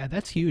 Yeah,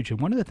 that's huge.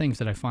 And one of the things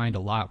that I find a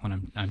lot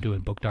when I'm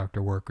doing book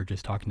doctor work or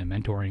just talking to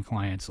mentoring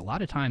clients, a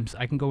lot of times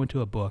I can go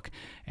into a book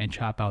and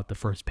chop out the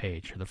first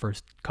page or the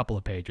first couple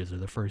of pages or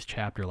the first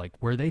chapter. Like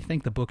where they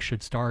think the book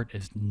should start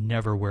is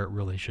never where it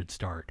really should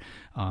start.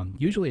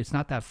 Usually it's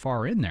not that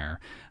far in there,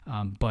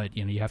 but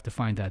you have to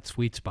find that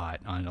sweet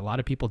spot. And a lot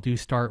of people do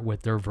start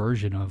with their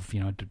version of,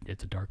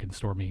 it's a dark and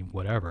stormy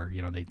whatever.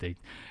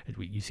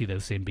 You see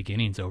those same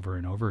beginnings over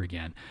and over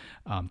again.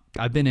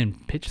 I've been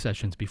in pitch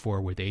sessions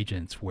before with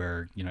agents where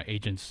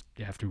agents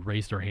have to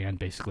raise their hand.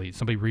 Basically,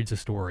 somebody reads a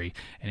story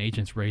and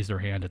agents raise their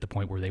hand at the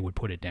point where they would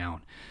put it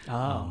down.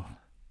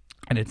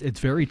 And it's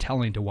very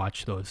telling to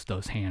watch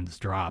those hands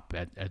drop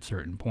at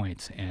certain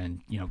points.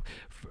 And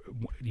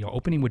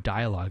opening with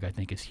dialogue, I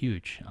think, is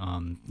huge.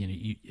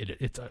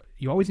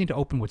 You always need to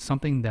open with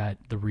something that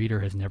the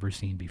reader has never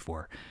seen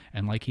before.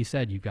 And like he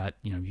said, you've got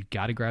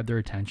to grab their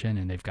attention,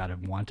 and they've got to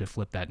want to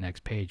flip that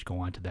next page, go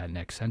on to that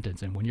next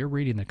sentence. And when you're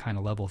reading the kind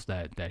of levels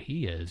that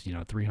he is,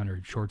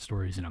 300 short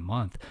stories in a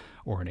month,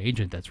 or an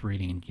agent that's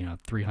reading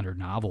 300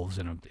 novels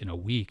in a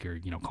week, or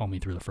combing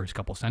through the first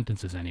couple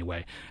sentences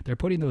anyway, they're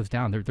putting those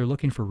down. They're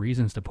looking for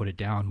reasons to put it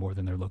down more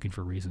than they're looking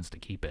for reasons to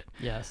keep it.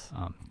 Yes.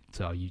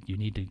 So you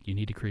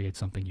need to create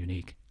something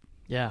unique.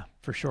 Yeah,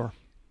 for sure.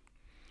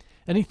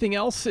 Anything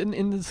else in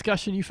the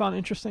discussion you found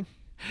interesting?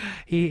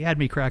 He had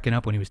me cracking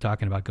up when he was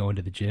talking about going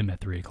to the gym at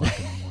 3 o'clock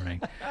in the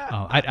morning.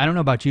 I don't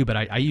know about you, but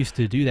I used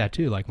to do that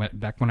too. Like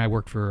back when I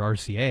worked for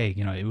RCA,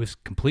 it was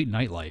complete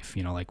nightlife.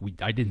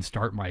 I didn't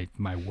start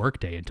my work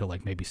day until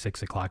like maybe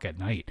 6 o'clock at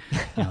night.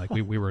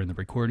 We were in the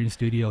recording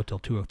studio till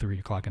 2 or 3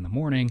 o'clock in the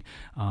morning.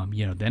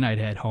 Then I'd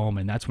head home,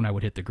 and that's when I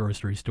would hit the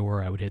grocery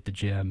store. I would hit the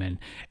gym, and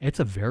it's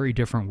a very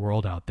different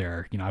world out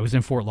there. I was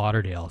in Fort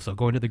Lauderdale, so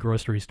going to the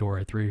grocery store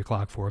at 3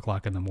 o'clock, 4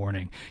 o'clock in the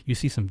morning, you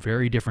see some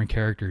very different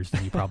characters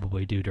than you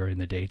probably do during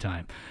the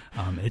daytime.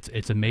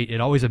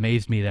 It always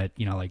amazed me that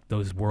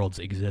those worlds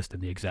exist in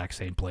the exact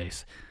same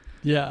place.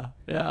 Yeah.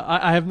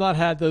 I have not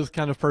had those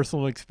kind of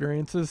personal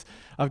experiences.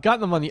 I've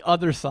gotten them on the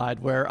other side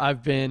where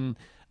I've been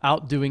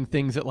out doing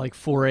things at like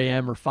 4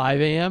 a.m. or 5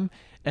 a.m.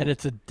 and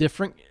it's a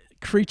different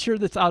creature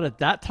that's out at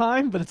that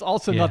time, but it's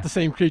also not the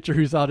same creature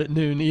who's out at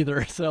noon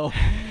either. So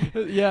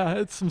yeah,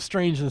 it's some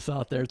strangeness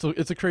out there.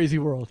 It's a crazy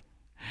world.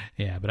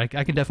 Yeah, but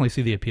I can definitely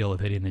see the appeal of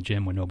hitting the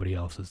gym when nobody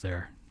else is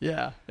there.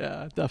 Yeah,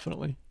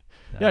 definitely.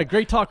 Yeah,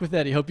 great talk with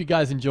Eddie. Hope you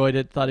guys enjoyed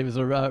it. Thought he was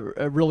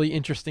a really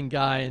interesting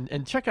guy.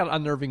 And check out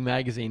Unnerving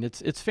Magazine.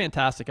 It's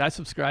fantastic. I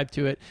subscribe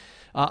to it.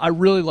 I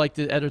really like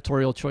the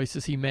editorial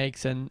choices he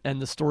makes, and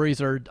the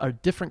stories are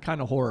different kind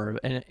of horror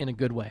in a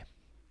good way.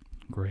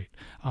 Great.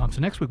 So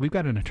next week we've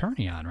got an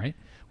attorney on, right?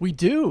 We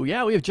do.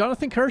 Yeah, we have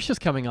Jonathan Kirsch is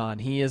coming on.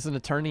 He is an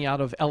attorney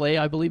out of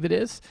LA, I believe it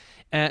is.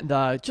 And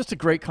just a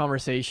great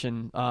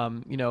conversation.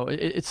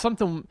 It's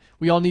something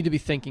we all need to be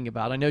thinking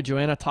about. I know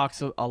Joanna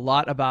talks a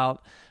lot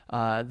about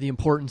the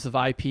importance of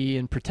IP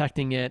and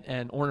protecting it.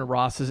 And Orna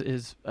Ross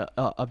is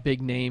a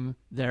big name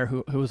there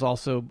who is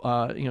also,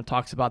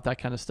 talks about that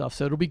kind of stuff.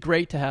 So it'll be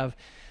great to have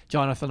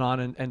Jonathan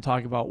on and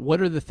talk about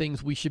what are the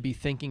things we should be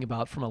thinking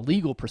about from a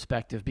legal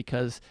perspective,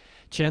 because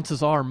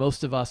chances are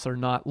most of us are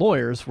not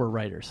lawyers, we're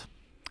writers.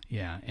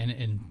 Yeah,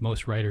 and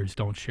most writers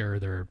don't share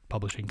their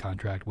publishing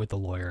contract with the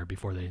lawyer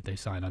before they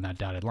sign on that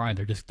dotted line.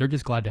 They're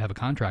just glad to have a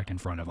contract in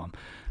front of them.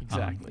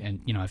 Exactly.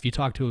 And if you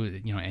talk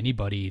to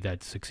anybody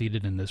that's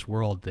succeeded in this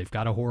world, they've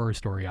got a horror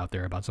story out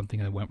there about something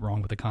that went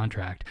wrong with the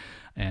contract,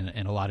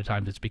 and a lot of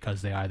times it's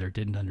because they either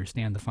didn't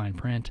understand the fine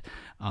print,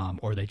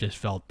 or they just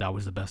felt that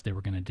was the best they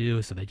were going to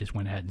do, so they just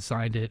went ahead and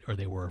signed it, or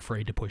they were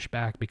afraid to push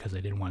back because they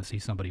didn't want to see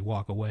somebody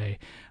walk away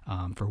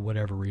for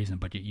whatever reason.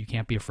 But you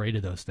can't be afraid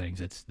of those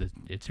things.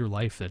 It's your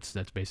life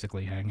that's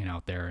basically hanging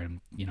out there. And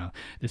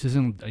this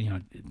isn't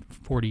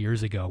 40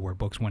 years ago where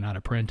books went out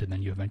of print and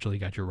then you eventually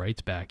got your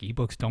rights back.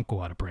 Ebooks don't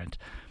go out of print,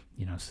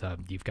 so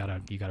you got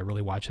to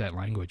really watch that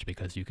language,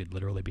 because you could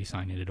literally be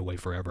signing it away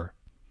forever.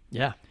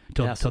 Yeah.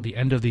 Till the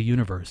end of the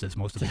universe, as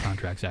most of the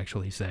contracts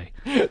actually say.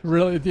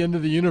 Really, at the end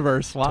of the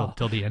universe. Wow.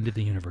 Till the end of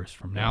the universe.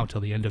 From now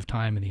till the end of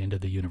time and the end of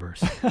the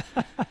universe.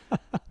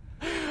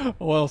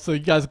 Well, so you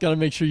guys got to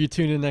make sure you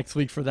tune in next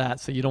week for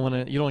that. So you don't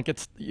want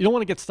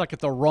to get stuck at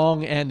the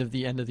wrong end of the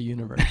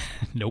universe.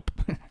 Nope.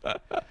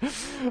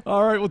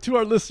 All right. Well, to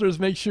our listeners,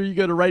 make sure you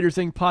go to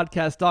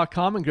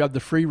writersincpodcast.com and grab the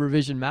free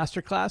revision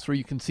masterclass where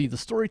you can see the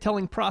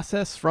storytelling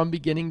process from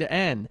beginning to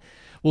end.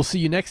 We'll see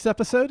you next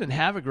episode, and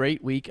have a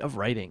great week of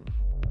writing.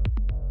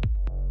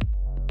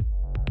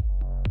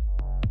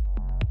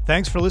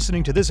 Thanks for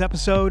listening to this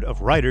episode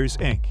of Writers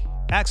Inc.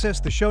 Access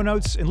the show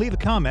notes and leave a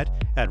comment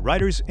at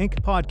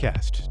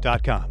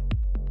writersincpodcast.com.